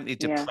 your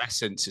yeah,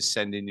 antidepressants are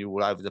sending you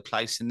all over the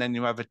place, and then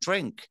you have a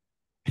drink.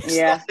 It's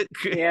yeah, like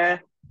yeah,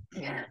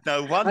 yeah.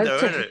 no I was wonder,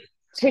 isn't it?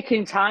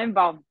 ticking time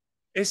bomb.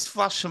 It's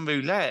Russian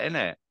roulette, isn't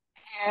it?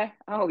 Yeah.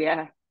 Oh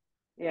yeah.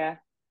 Yeah.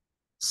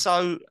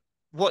 So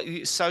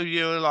so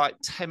you're like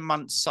 10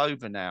 months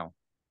sober now.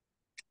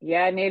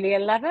 Yeah. Nearly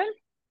 11.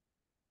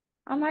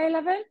 Am I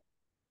 11?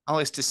 Oh,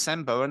 it's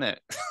December, isn't it?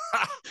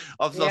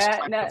 I've lost Yeah.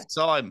 track No. of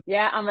time.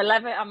 Yeah. I'm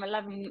 11. I'm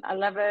 11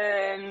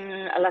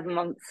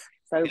 months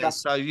Yeah, sober.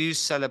 so you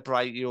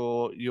celebrate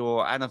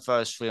your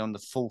anniversary on the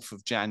 4th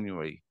of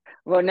January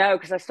Well, no,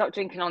 because I stopped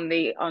drinking on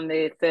the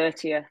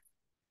 30th.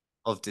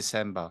 of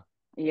December.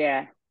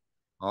 Yeah.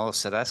 Oh,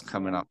 so that's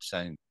coming Yeah. up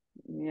soon.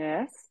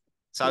 Yes.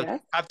 So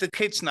Yes. have the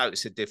kids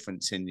noticed a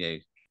difference in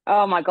you?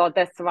 Oh my God,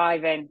 they're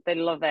thriving. They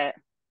love it.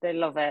 They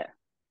love it.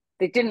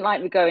 They didn't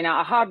like me going out.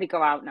 I hardly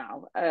go out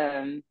now.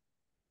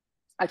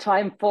 I try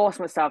and force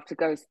myself to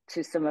go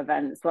to some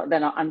events, but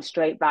then I'm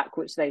straight back,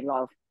 which they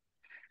love.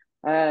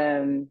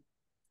 Um,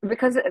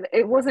 because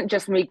it wasn't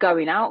just me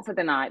going out for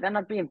the night. Then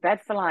I'd be in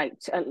bed for like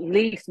at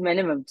least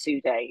minimum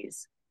 2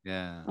 days.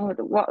 Yeah. Oh,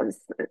 what was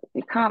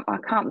you can't I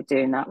can't be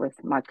doing that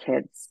with my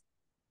kids.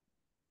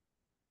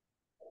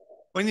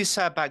 When you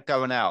say about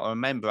going out, I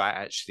remember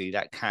actually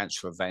that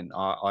cancer event.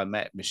 I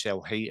met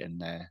Michelle Heaton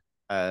there.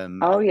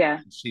 Oh yeah,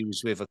 She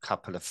was with a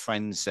couple of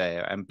friends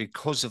there, and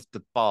because of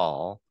the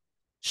bar,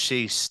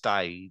 she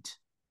stayed.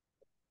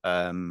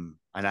 an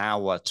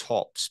hour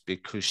tops,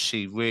 because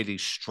she really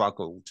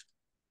struggled.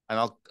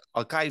 And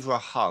I gave her a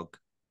hug,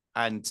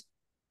 and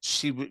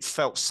she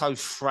felt so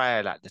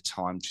frail at the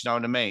time. Do you know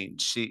what I mean?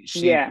 She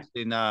Yeah. was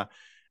in a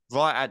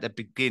right at the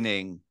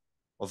beginning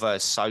of her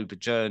sober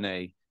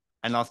journey,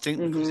 and I think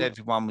because Hmm.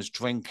 everyone was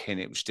drinking,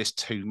 it was just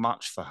too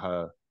much for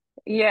her.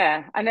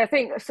 Yeah, and I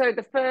think so.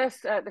 The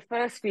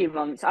first few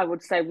months, I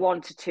would say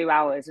 1 to 2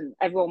 hours, and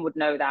everyone would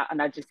know that,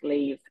 and I'd just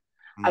leave.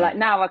 I Mm, like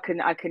now I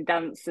can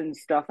dance and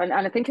stuff, and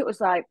I think it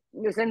was like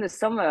it was in the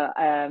summer,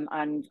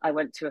 and I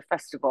went to a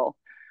festival,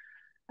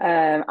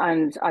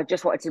 and I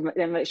just wanted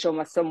to make sure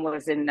my son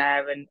was in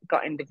there and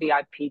got in the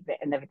VIP bit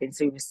and everything,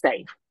 so he was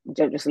safe.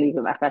 Don't just leave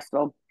him at a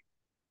festival.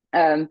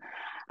 Um,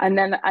 and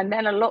then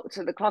I looked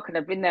at the clock, and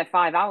I'd been there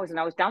 5 hours, and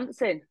I was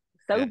dancing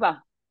yeah,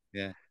 sober.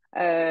 yeah,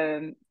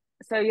 Um,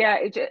 so yeah,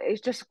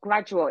 it's just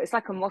gradual. It's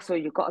like a muscle.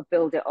 You've got to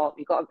build it up.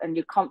 And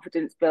your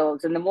confidence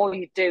builds. And the more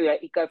you do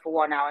it, you go for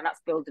 1 hour, and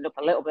that's building up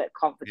a little bit of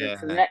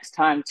confidence. And the yeah. next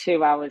time,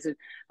 2 hours,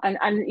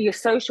 and your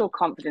social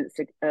confidence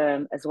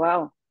as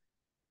well.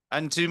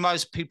 And do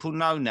most people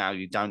know now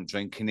you don't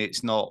drink, and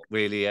it's not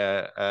really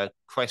a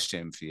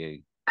question for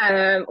you?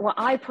 Well,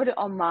 I put it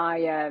on my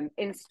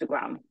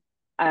Instagram,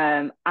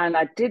 and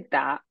I did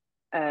that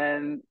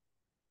um,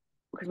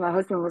 because my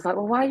husband was like,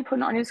 "Well, why are you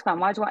putting it on Instagram?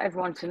 Why do you want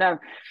everyone to know?"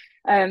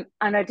 And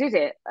I did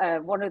it.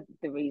 One of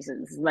the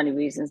reasons, there's many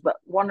reasons, but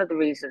one of the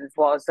reasons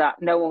was that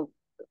no one,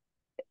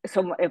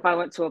 if I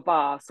went to a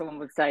bar, someone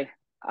would say,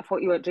 "I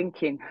thought you weren't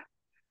drinking,"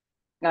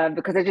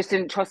 because I just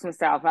didn't trust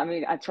myself. I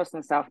mean, I trust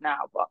myself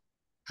now, but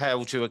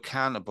Held you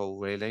accountable,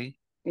 really?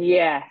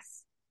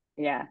 yes,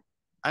 yeah,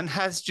 And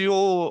has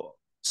your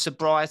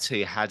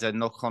sobriety had a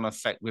knock-on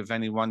effect with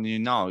anyone you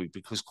know?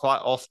 Because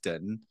quite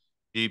often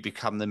you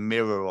become the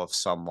mirror of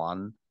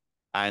someone,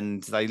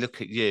 and they look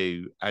at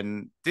you,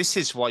 and this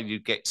is why you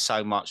get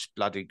so much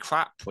bloody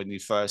crap when you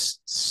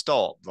first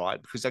stop,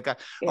 right? Because they go,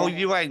 "Oh, yeah,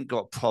 you ain't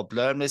got a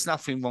problem. There's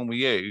nothing wrong with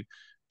you."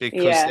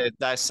 Because yeah,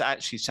 that's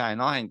actually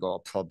saying, "I ain't got a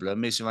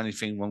problem. Is there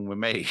anything wrong with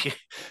me?"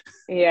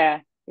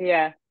 yeah,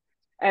 yeah.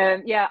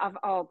 Yeah,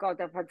 oh God,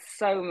 I've had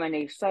so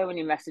many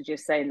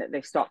messages saying that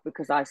they've stopped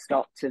because I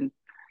stopped, and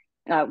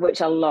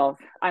which I love,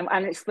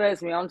 and it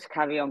spurs me on to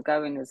carry on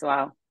going as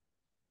well.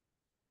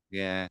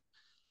 Yeah.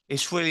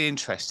 It's really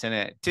interesting,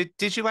 isn't it?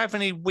 Did you have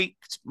any weak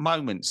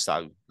moments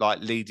though, like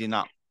leading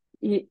up?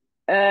 Yeah.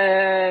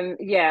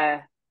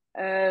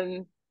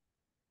 Um,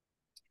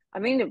 I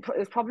mean, it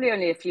was probably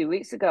only a few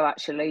weeks ago,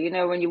 actually.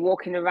 When you're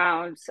walking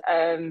around,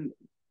 and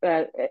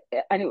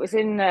it was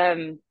in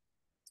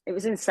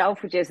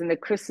Selfridges and the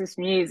Christmas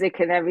music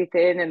and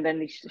everything, and then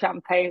the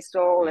champagne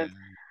stall, Yeah.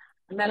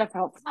 and then I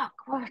felt, fuck,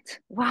 what?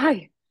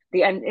 Why?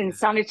 The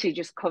insanity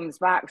just comes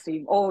back, so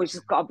you've always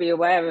just got to be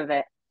aware of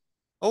it.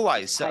 Just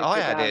Always. pipe I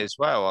it had it down. as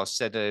well. I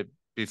said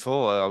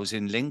before I was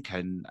in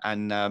Lincoln,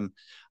 and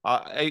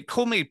it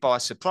caught me by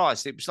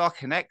surprise. It was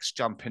like an ex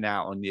jumping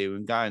out on you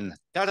and going,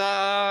 "Da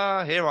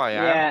da, here I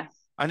am," Yeah,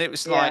 and it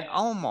was like, yeah,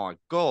 "Oh my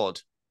god."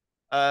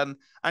 And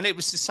it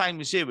was the same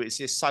as you. It's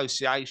the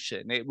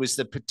association. It was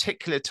the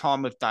particular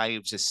time of day. It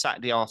was a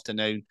Saturday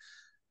afternoon,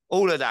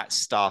 all of that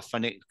stuff,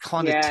 and it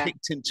kind of yeah,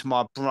 ticked into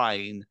my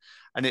brain,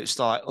 and it's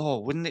like, oh,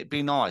 wouldn't it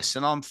be nice?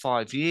 And I'm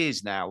 5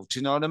 years now, do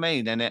you know what I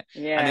mean? And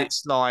yeah.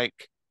 it's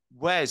like,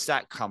 where's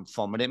that come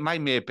from? And it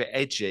made me a bit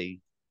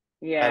edgy.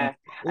 um Yeah,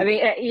 I oh,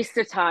 mean, at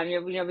Easter time,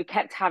 we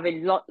kept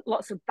having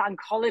lots of bank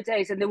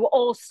holidays, and they were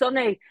all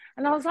sunny.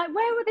 And I was like,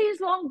 where were these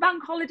long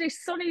bank holiday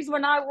sunnies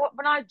when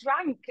I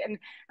drank?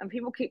 And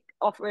people keep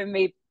offering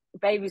me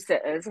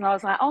babysitters, and I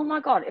was like, oh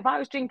my God, if I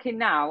was drinking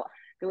now,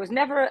 there was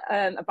never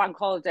a bank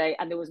holiday,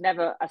 and there was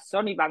never a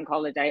sunny bank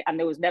holiday, and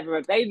there was never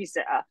a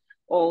babysitter.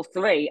 All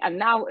three, and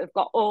now we've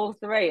got all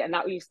three, and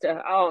that used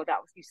to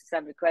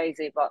send me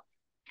crazy, but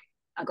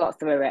I got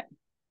through it.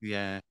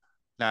 yeah.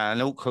 Now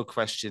an awkward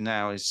question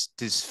now is,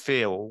 does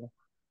Phil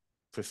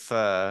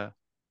prefer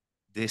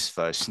this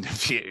version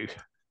of you,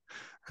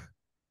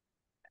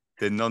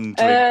 the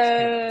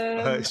non-drinking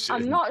I'm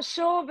version? not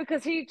sure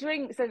because he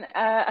drinks, and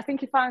I think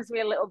he finds me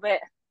a little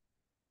bit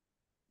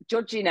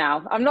judgy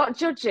now. I'm not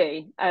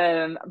judgy,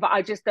 but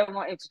I just don't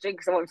want him to drink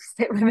because I want him to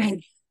sit with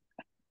me.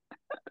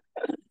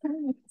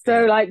 So,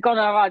 Yeah. like, gone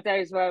are our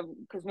days where,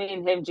 because me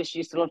and him just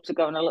used to love to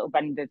go on a little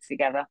bender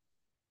together.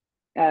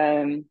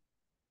 Um,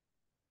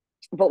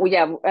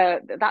 yeah,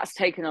 that's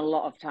taken a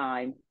lot of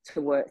time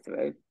to work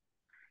through.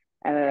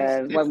 It's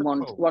When one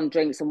difficult. one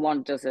drinks and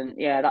one doesn't,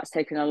 yeah, that's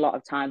taken a lot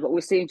of time. But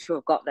we seem to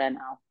have got there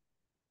now.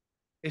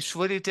 It's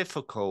really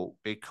difficult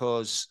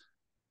because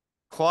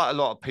quite a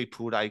lot of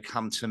people, they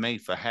come to me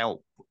for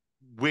help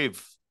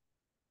with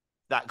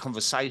that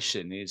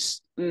conversation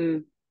is,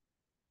 Mm,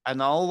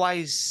 and I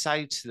always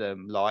say to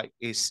them, like,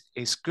 it's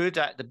good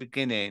at the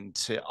beginning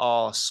to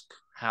ask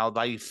how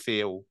they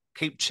feel,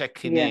 keep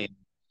checking yeah, in,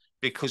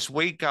 because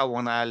we go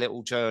on our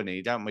little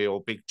journey, don't we,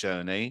 or big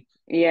journey,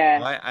 yeah,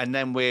 right? And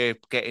then we're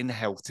getting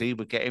healthy,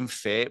 we're getting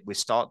fit, we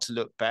start to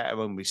look better,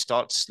 and we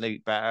start to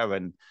sleep better,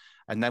 and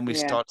then we yeah,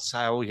 start to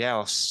say, oh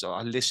yeah,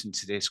 I listened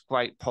to this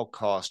great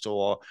podcast,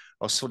 or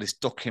I saw this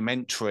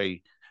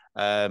documentary,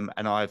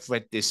 and I've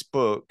read this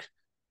book,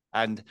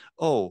 and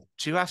oh,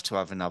 do you have to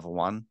have another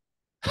one?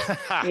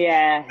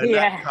 Yeah, And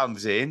that yeah,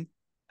 comes in,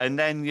 and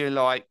then you're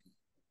like,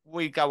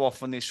 we go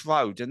off on this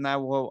road, and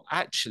now, well,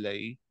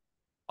 actually,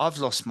 I've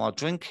lost my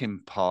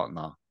drinking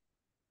partner.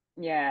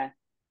 yeah,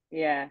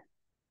 yeah,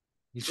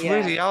 It's yeah.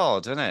 really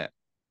hard, isn't it?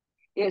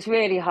 It's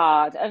really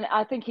hard. And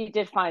I think he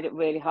did find it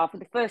really hard for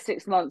the first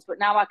 6 months, but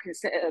now I can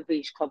sit at a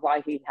beach club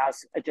while he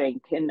has a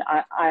drink and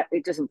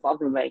it doesn't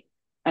bother me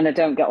and I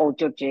don't get all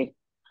judgy.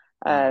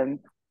 Mm.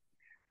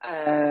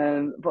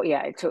 Um, but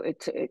yeah,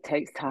 it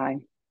takes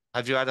time.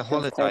 Have you had a It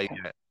does take holiday time.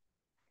 yet?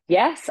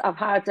 Yes,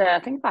 I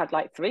think I've had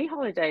like 3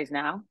 holidays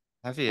now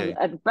Have and you?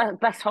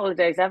 best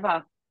holidays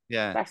ever.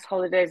 Yeah, Best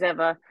holidays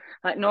ever.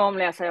 Like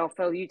normally I say, oh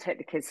Phil, you take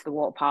the kids to the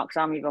water park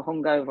because I'm either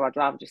hungover, I'd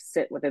rather just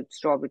sit with a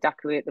strawberry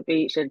daiquiri at the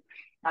beach. And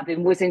I've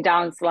been whizzing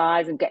down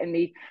slides and getting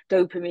the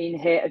dopamine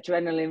hit,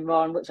 adrenaline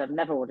run, which I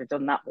never would have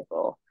done that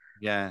before.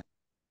 yeah,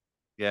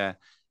 yeah.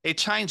 It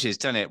changes,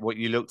 doesn't it? What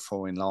you look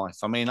for in life.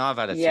 I mean, I've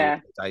had a few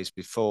Yeah, days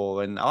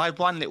before, and I had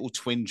one little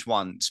twinge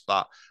once,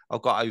 but I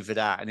got over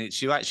that. And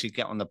it's you actually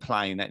get on the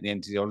plane at the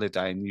end of the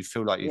holiday, and you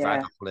feel like you've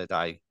had a yeah.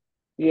 holiday.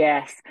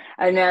 Yes,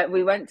 and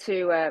we went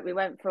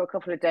for a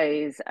couple of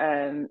days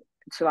to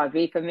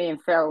Ibiza, me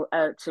and Phil,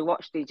 to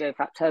watch DJ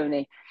Fat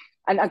Tony,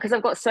 and because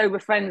I've got sober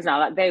friends now,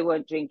 like they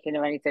weren't drinking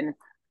or anything,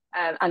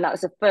 and that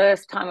was the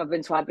first time I've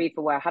been to Ibiza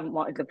where I haven't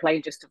wanted the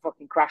plane just to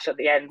fucking crash at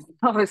the end.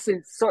 I was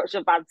in such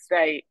a bad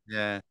state.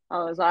 Yeah.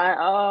 I was like,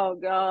 oh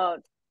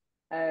God,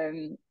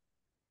 um,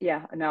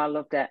 yeah, no, I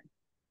loved it.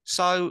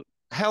 So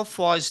health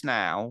wise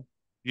now,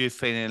 you're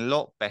feeling a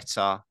lot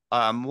better.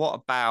 What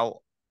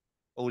about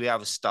all the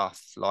other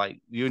stuff?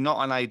 Like you're not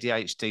on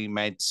ADHD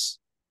meds,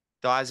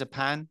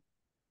 diazepam,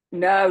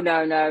 No,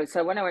 no, no.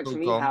 So when I went all to gone.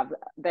 rehab,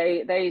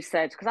 they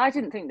said because I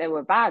didn't think they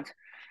were bad,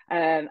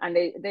 and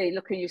they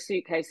look in your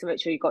suitcase to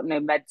make sure you've got no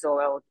meds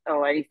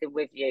or anything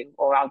with you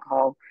or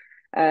alcohol,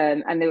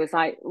 and they was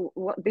like,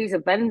 "What? These are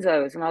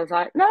benzos," and I was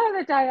like, "No,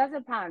 they're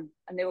diazepam,"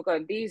 and they were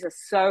going, "These are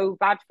so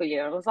bad for you,"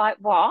 and I was like,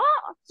 "What?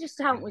 Just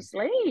help me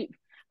sleep."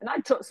 And I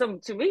took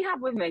some to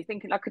rehab with me,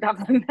 thinking I could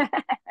have them there.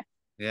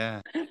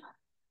 Yeah,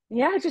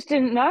 Yeah, I just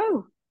didn't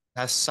know.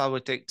 that's so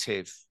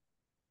addictive.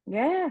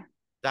 Yeah,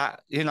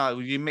 That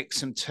you mix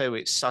them too.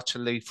 It's such a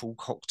lethal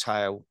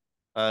cocktail.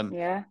 Um,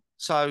 yeah,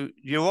 so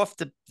you're off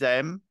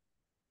them,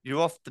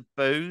 you're off the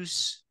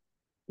booze,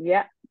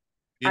 yeah.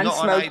 you're And not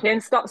on a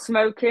smoking. Stop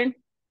smoking.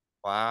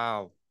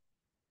 wow,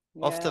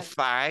 off the Yeah.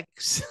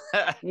 fags.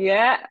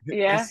 Yeah,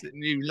 yeah, It's a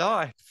new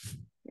life.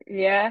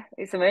 yeah.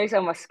 It's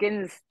amazing. My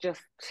skin's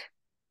just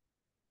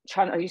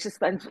trying. I used to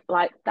spend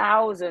like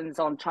thousands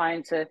on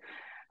trying to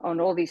on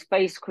all these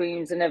face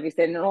creams and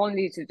everything, and all I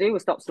needed to do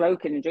was stop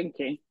smoking and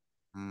drinking.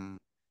 Mm.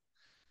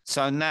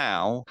 So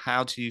now,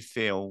 how do you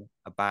feel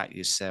about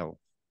yourself?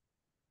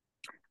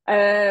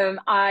 Um,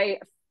 I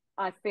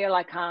I feel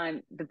like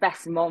I'm the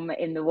best mom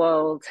in the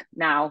world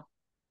now,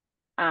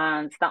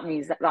 and that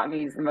means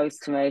the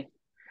most to me.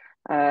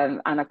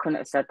 And I couldn't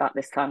have said that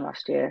this time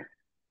last year.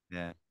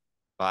 Yeah.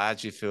 But how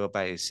do you feel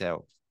about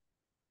yourself?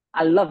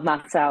 I love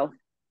myself.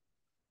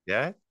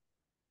 Yeah.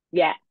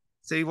 Yeah,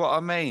 See what I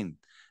mean?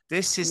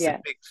 This is the yeah,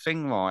 big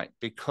thing, right?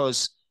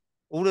 Because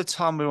all the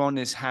time we're on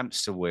this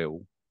hamster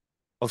wheel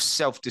of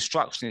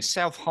self-destruction, it's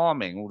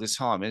self-harming all the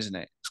time, isn't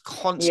it? It's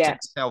yeah,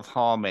 constant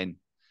self-harming.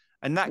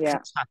 And that can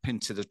yeah, tap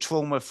into the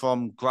trauma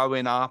from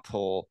growing up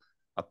or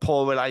a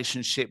poor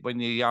relationship when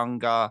you're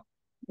younger,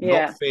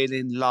 not yeah,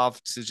 feeling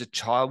loved as a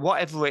child,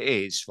 whatever it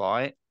is,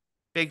 right?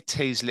 Big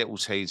T's, little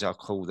T's, I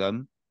call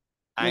them.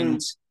 And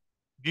mm,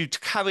 you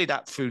carry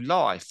that through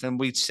life, and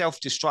we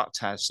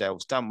self-destruct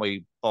ourselves, don't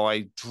we,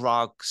 by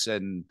drugs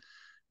and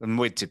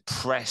we're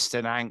depressed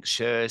and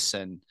anxious,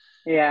 and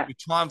yeah, we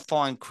try and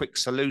find quick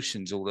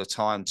solutions all the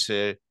time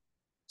to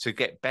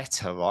get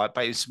better, right?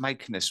 But it's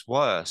making us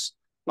worse.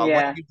 But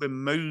when yeah, you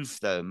remove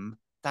them,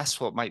 that's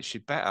what makes you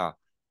better.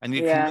 And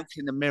you can yeah. look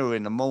in the mirror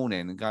in the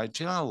morning and go,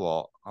 do you know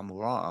what? I'm all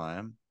right, I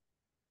am.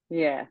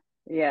 Yeah,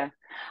 yeah.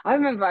 I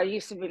remember I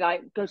used to be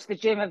like go to the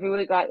gym every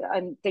week, like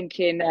and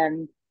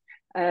thinking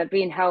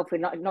being healthy,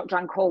 not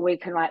drank all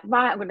week, and like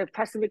right, I'm going to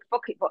press the big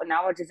bucket button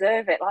now. I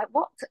deserve it. Like,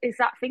 what is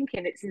that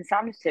thinking? It's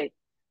insanity.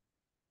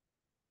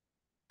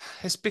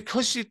 It's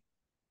because you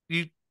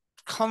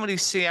can't really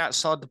see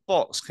outside the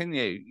box, can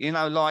you?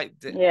 Like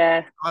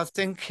Yeah, I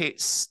think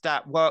it's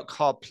that work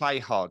hard, play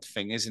hard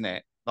thing, isn't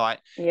it? Like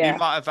you yeah,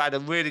 might have had a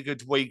really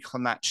good week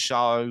on that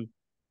show,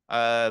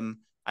 and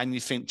you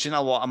think, do you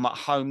know what? I'm at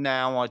home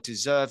now. I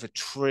deserve a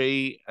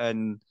treat,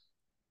 and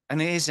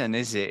it isn't,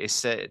 is it?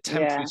 It's a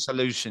temporary yeah,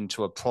 solution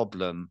to a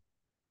problem,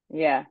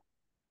 yeah,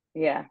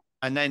 yeah,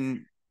 and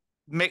then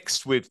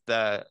mixed with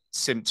the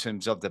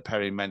symptoms of the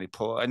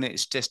perimenopause, and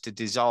it's just a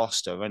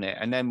disaster, isn't it?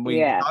 And then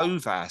we yeah,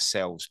 loathe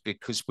ourselves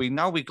because we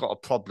know we got a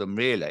problem,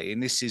 really,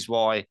 and this is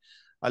why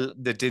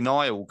the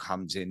denial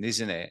comes in,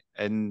 isn't it?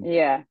 And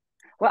yeah.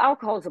 Well,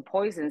 alcohol's a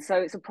poison, so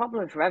it's a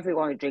problem for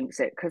everyone who drinks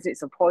it because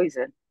it's a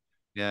poison.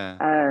 yeah,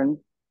 Um,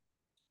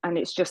 and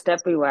it's just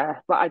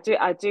everywhere. But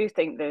I do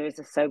think there is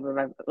a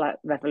sober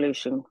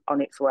revolution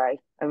on its way.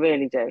 I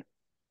really do.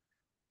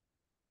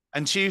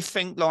 And do you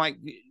think like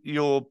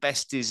your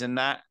besties and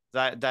that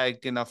they're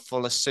gonna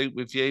follow suit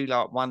with you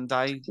like one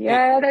day?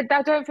 Yeah,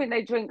 I don't think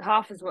they drink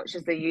half as much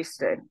as they used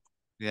to.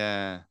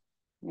 Yeah.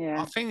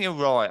 I Yeah, think you're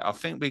right. I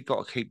think we've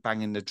got to keep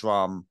banging the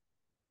drum,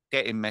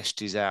 getting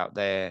messages out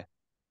there,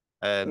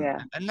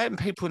 yeah, and letting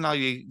people know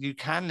you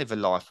can live a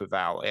life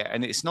without it,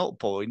 and it's not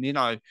boring. You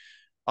know,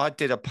 I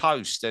did a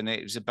post, and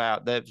it was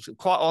about the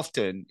quite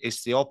often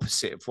it's the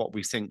opposite of what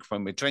we think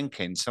when we're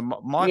drinking. So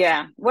my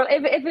yeah. Well,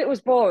 if it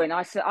was boring,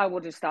 I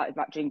would have started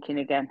back drinking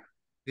again.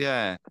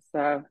 yeah.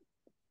 So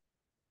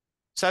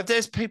So if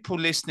there's people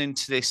listening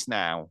to this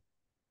now,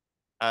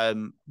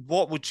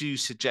 what would you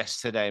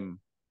suggest to them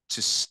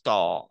to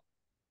start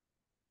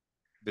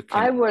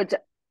looking I at? would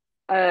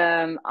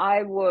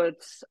I would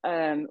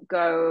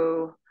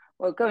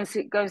go and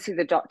see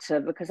the doctor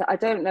because I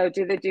don't know.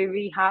 Do they do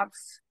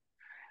rehabs?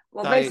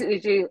 Well, They basically,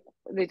 do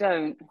they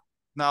don't?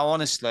 no,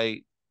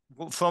 honestly,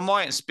 from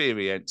my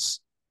experience,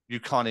 you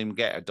can't even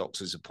get a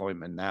doctor's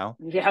appointment now,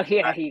 Yeah,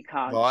 yeah, uh, you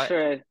can't. right?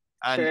 True,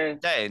 And true.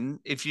 then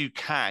if you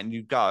can,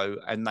 you go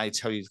and they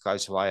tell you to go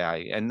to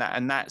AA. And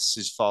that's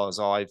as far as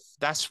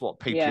that's what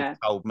people Yeah,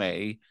 have told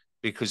me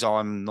because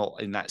I'm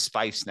not in that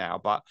space now.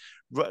 But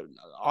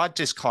I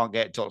just can't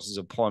get a doctor's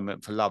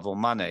appointment for love or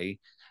money.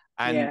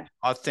 And yeah,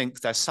 I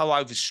think they're so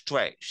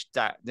overstretched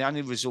that the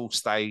only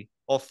resource they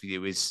offer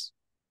you is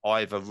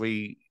either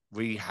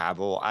rehab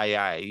or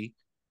AA.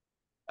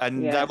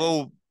 And they're yeah,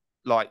 all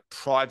like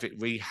private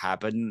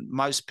rehab, and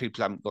most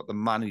people haven't got the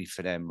money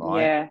for them,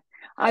 right? yeah.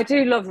 I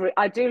do love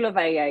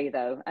AA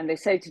though, and they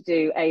say to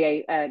do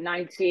AA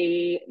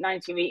 90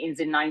 meetings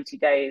in 90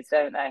 days,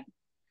 don't they?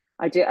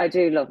 I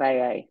do love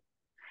AA,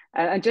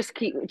 and just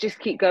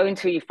keep going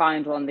till you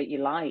find one that you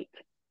like.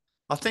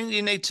 I think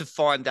you need to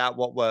find out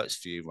what works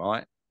for you,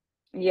 right?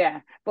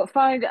 Yeah, but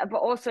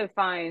also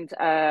find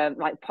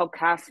like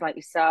podcasts like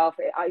yourself.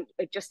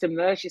 Just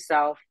immerse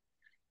yourself.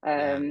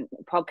 Yeah.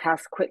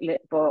 Podcasts, quick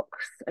lit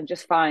books, and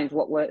just find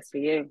what works for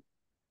you.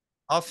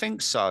 I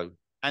think so.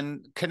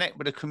 And connect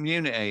with the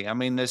community. I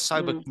mean, the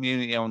sober Mm.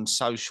 community on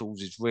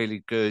socials is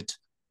really good.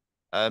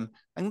 And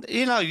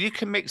you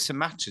can mix and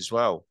match as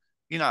well.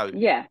 You know,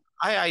 Yeah,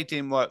 AA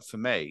didn't work for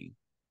me,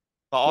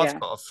 but I've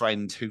yeah, got a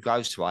friend who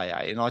goes to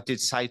AA, and I did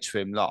say to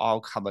him, like,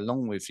 I'll come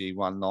along with you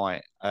one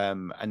night,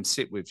 and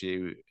sit with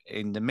you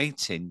in the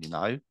meeting,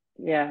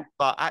 yeah,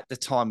 But at the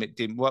time it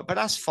didn't work. But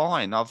that's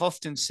fine. I've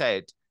often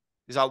said,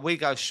 it's like we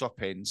go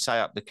shopping, say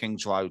up the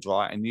King's Road,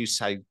 right? And you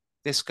say,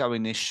 let's go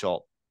in this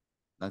shop.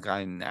 And I'm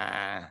going,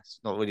 nah, it's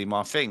not really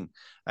my thing.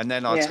 And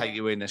then I'll yeah, take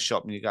you in a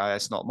shop and you go,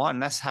 that's not mine.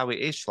 That's how it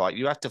is, right?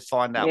 You have to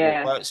find out what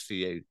yeah, works for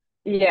you.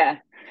 yeah.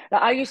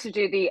 Like, I used to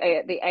do the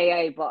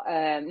AA, but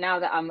now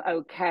that I'm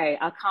okay,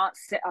 I can't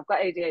sit. I've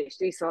got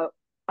ADHD, so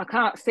I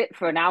can't sit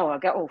for an hour. I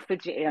get all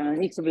fidgety, and I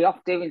need to be off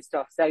doing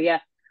stuff. So yeah,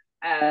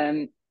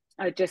 um,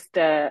 but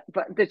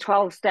the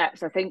 12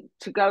 steps, I think,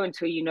 to go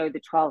until you know the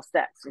 12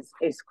 steps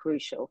is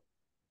crucial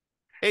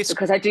It's,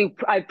 because I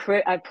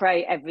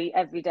pray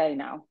every day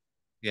now.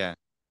 yeah,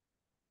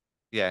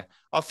 yeah.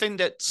 I think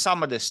that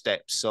some of the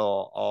steps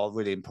are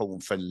really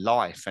important for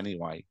life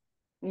anyway.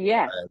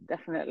 Yeah, Um,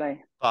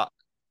 definitely. but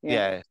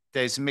Yeah, yeah,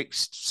 there's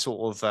mixed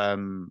sort of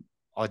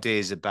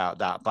ideas about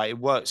that, but it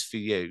works for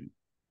you,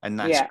 and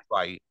that's yeah.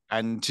 great.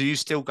 And do you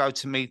still go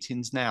to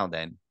meetings now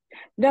then?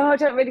 No, I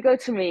don't really go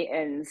to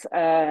meetings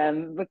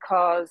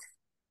because,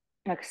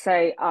 like I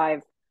say,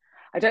 I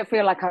don't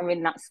feel like I'm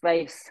in that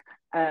space,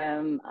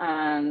 and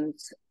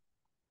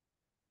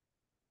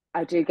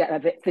I do get a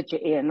bit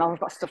fidgety, and I've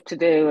got stuff to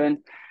do, and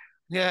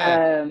Yeah,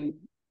 um,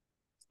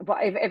 but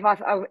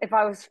if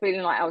I was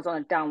feeling like I was on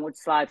a downward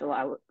slide,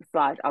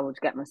 I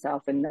would get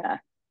myself in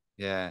there.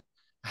 yeah.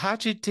 How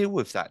do you deal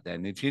with that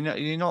then? If you're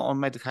not on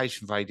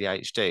medication for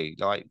ADHD,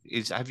 like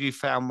is have you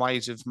found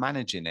ways of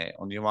managing it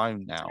on your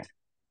own now?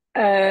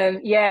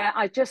 Yeah,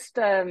 I just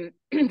so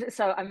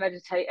I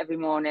meditate every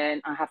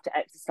morning. I have to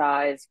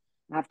exercise.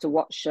 I have to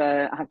watch.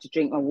 I have to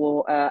drink my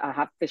water. I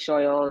have fish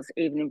oils,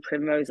 evening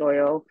primrose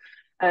oil,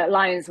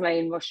 lion's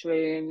mane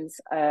mushrooms,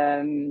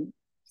 and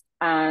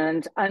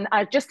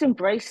I just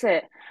embrace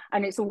it.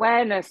 And it's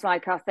awareness.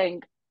 Like I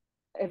think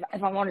if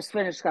I'm on a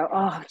spin, I just go,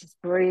 oh, just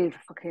breathe,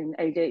 fucking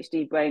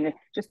ADHD brain.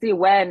 Just the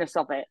awareness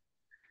of it.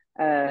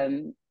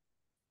 Um,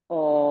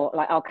 or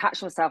like I'll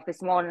catch myself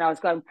this morning. I was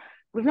going,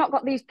 we've not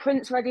got these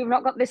prints ready, we've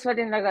not got this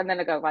ready, and then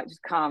I go, right,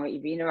 just calm it.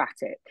 You're being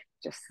erratic.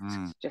 Just,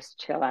 Mm. just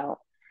chill out.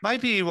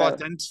 Maybe you So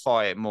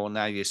identify it more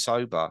now you're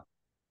sober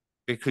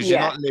because you're yeah,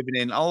 not living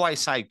in. I always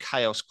say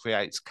chaos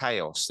creates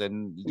chaos,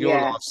 and your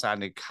yeah, life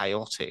sounded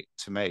chaotic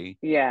to me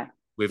yeah,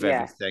 with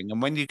yeah, everything.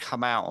 And when you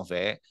come out of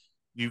it,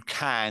 you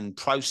can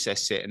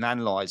process it and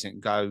analyze it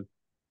and go,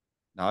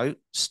 no,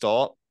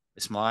 stop.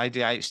 It's my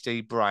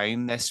ADHD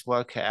brain. Let's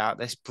work it out.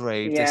 Let's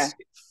breathe. yeah, Let's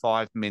sit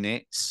 5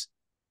 minutes.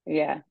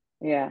 yeah,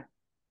 yeah.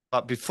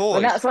 But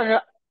before And it's that's when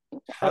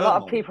a lot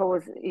of turmoil. people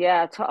was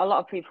yeah, a lot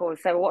of people would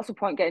say, well, what's the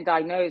point getting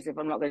diagnosed if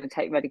I'm not going to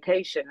take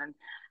medication?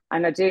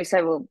 And I do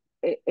say, well,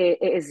 it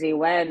is the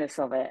awareness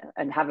of it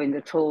and having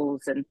the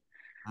tools and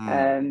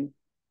Mm, um,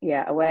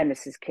 yeah,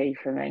 awareness is key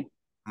for me.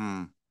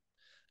 mm.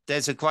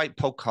 There's a great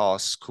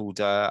podcast called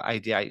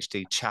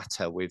ADHD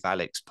Chatter with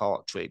Alex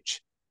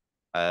Partridge.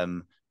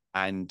 Um,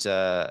 and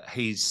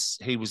he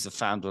was the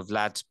founder of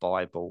Lad's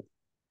Bible.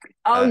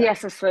 Oh Uh,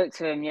 yes, I spoke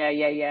to him. Yeah,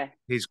 yeah, yeah,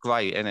 he's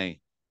great, isn't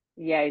he?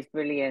 yeah. He's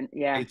brilliant.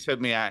 He Yeah. took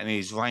me out in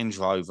his Range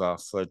Rover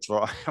for a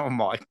drive. Oh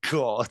my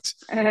God.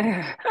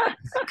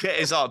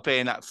 It's like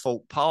being at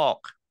Fort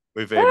Park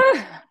with him.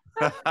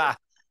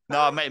 No,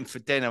 I met him for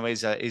dinner.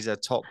 He's a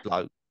top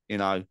bloke, you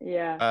know.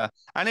 Yeah,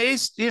 And it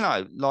is, you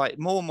know, like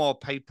more and more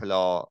people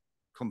are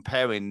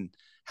comparing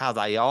how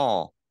they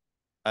are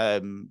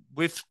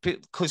with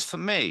because for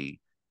me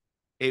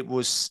it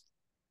was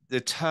the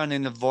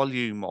turning the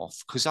volume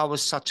off because I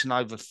was such an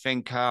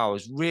overthinker. I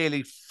was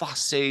really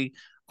fussy,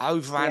 yeah,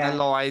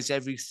 overanalyze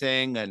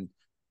everything, and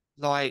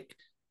like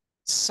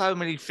so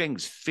many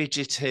things,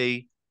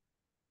 fidgety.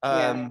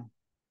 yeah, Um,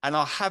 and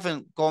I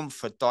haven't gone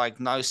for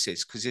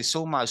diagnosis because it's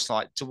almost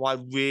like, do I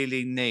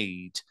really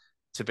need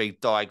to be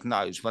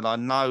diagnosed when I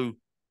know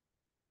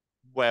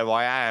where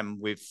I am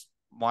with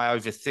my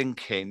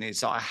overthinking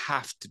is I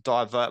have to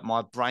divert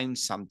my brain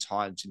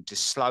sometimes and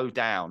just slow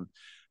down,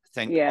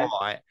 think, all yeah,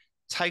 right,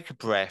 take a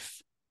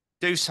breath,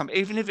 do something,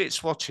 even if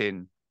it's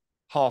watching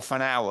half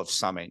an hour of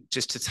something,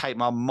 just to take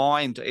my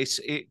mind,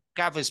 it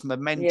gathers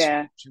momentum.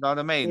 yeah, Do you know what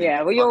I mean? And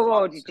yeah. Well, I you're drive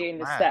already myself doing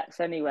the mad. steps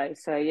anyway,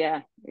 so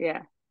yeah,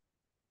 yeah.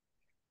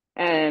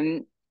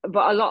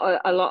 But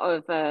a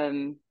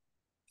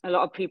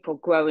lot of people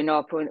growing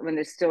up when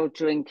they're still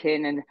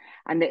drinking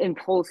and the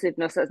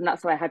impulsiveness, and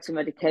that's why I had to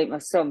medicate my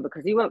son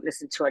because he won't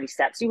listen to any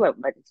steps, he won't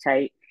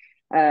meditate.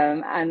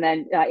 And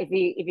then if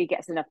he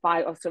gets in a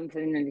fight or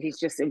something and he's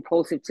just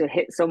impulsive to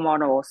hit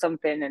someone or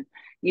something, and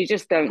you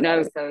just don't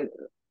know. So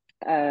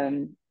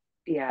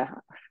yeah,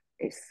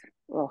 it's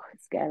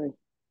it's scary.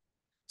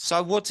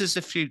 So what does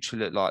the future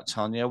look like,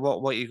 Tanya?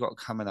 What you got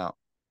coming up?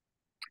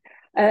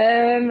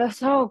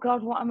 So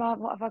God, what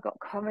have I got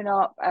coming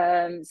up?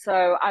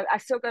 So I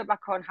still go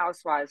back on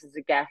Housewives as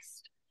a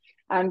guest.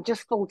 I'm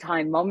just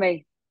full-time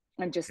mummy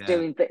and just Yeah.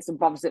 doing bits and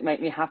bobs that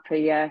make me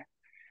happy, yeah.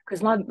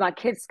 Because my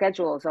kids'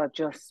 schedules are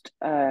just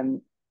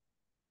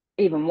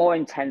even more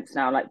intense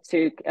now. Like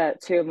two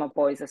of my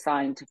boys are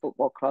signed to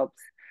football clubs.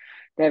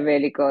 They're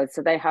really good.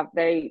 So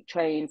they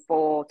train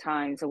 4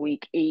 times a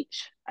week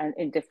each and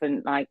in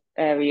different like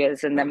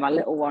areas, and then my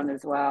little one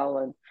as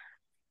well.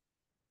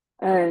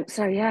 And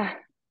so yeah,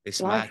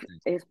 It's life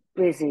madness. is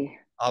busy.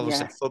 I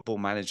was a Yeah. football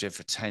manager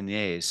for 10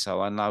 years,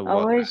 so I know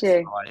Oh, what is that's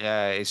you? like.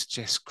 Yeah, it's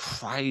just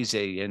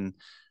crazy. And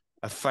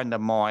a friend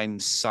of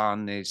mine's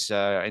son is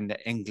in the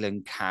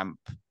England camp,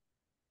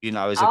 you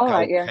know, as a All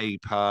right. Yeah.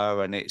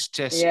 goalkeeper. And it's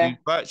just, Yeah. you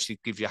virtually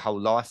give your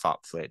whole life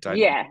up for it, don't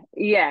you? Yeah.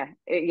 Yeah.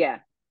 Yeah.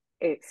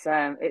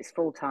 It's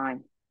full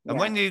time. And Yeah.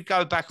 when you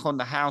go back on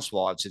the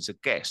Housewives as a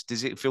guest,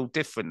 does it feel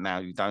different now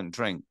you don't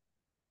drink?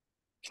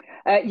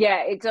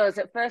 Yeah, it does.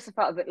 At first, I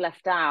felt a bit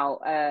left out.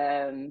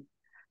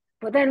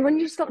 But then when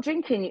you stop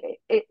drinking,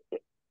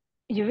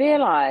 you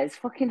realize,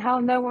 fucking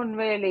hell, no one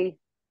really,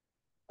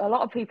 a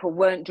lot of people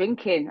weren't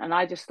drinking, and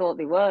I just thought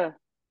they were.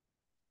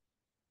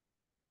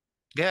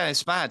 Yeah,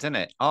 it's mad, isn't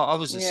it? I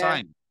was the Yeah.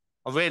 same.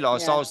 I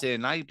realised I Yeah. was the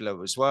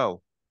enabler as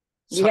well.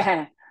 So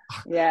Yeah.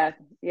 Yeah.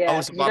 I Yeah.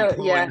 was the Because you one don't,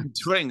 pouring yeah. the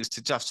drinks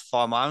to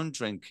justify my own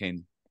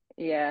drinking.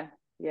 Yeah.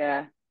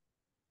 Yeah.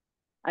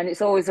 And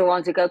it's always the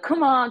ones who go,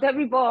 come on, don't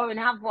be boring,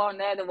 have one.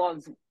 They're the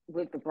ones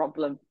with the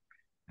problem.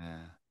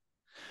 Yeah.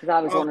 Because I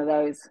was Well, one of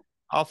those.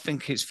 I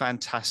think it's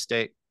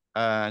fantastic.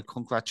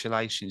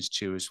 Congratulations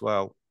to you as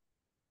well.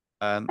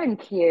 Um,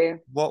 Thank you.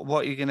 what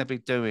are you going to be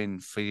doing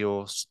for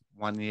your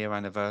 1 year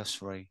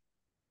anniversary?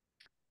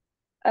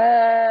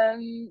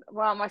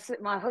 Well,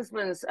 my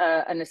husband's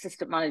an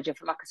assistant manager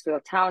for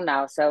Macclesfield Town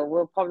now, so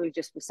we'll probably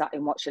just be sat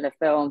in watching a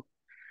film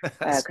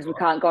That's because we all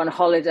can't go on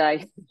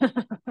holiday.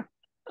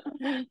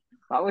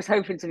 I was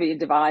hoping to be in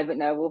Dubai, but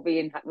no, we'll be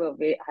at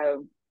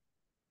home.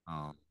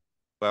 right. Oh,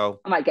 well,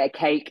 I might get a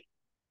cake.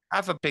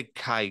 have a big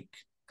cake.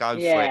 Go for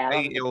it. Yeah, I'll have a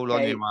Eat it big all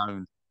on your cake.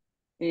 own.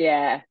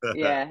 Yeah,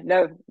 yeah.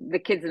 No, the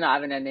kids are not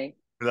having any.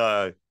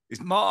 No,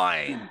 it's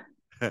mine.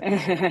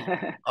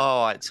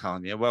 All right,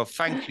 Tanya. Well,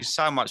 thank you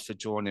so much for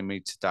joining me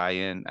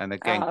today. And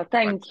again, Oh,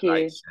 thank you.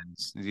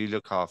 congratulations. You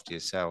look after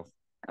yourself.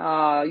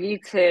 Oh, you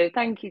too.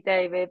 Thank you,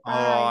 David. All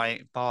Bye.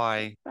 right.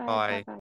 Bye. Bye. Bye. Bye. Bye.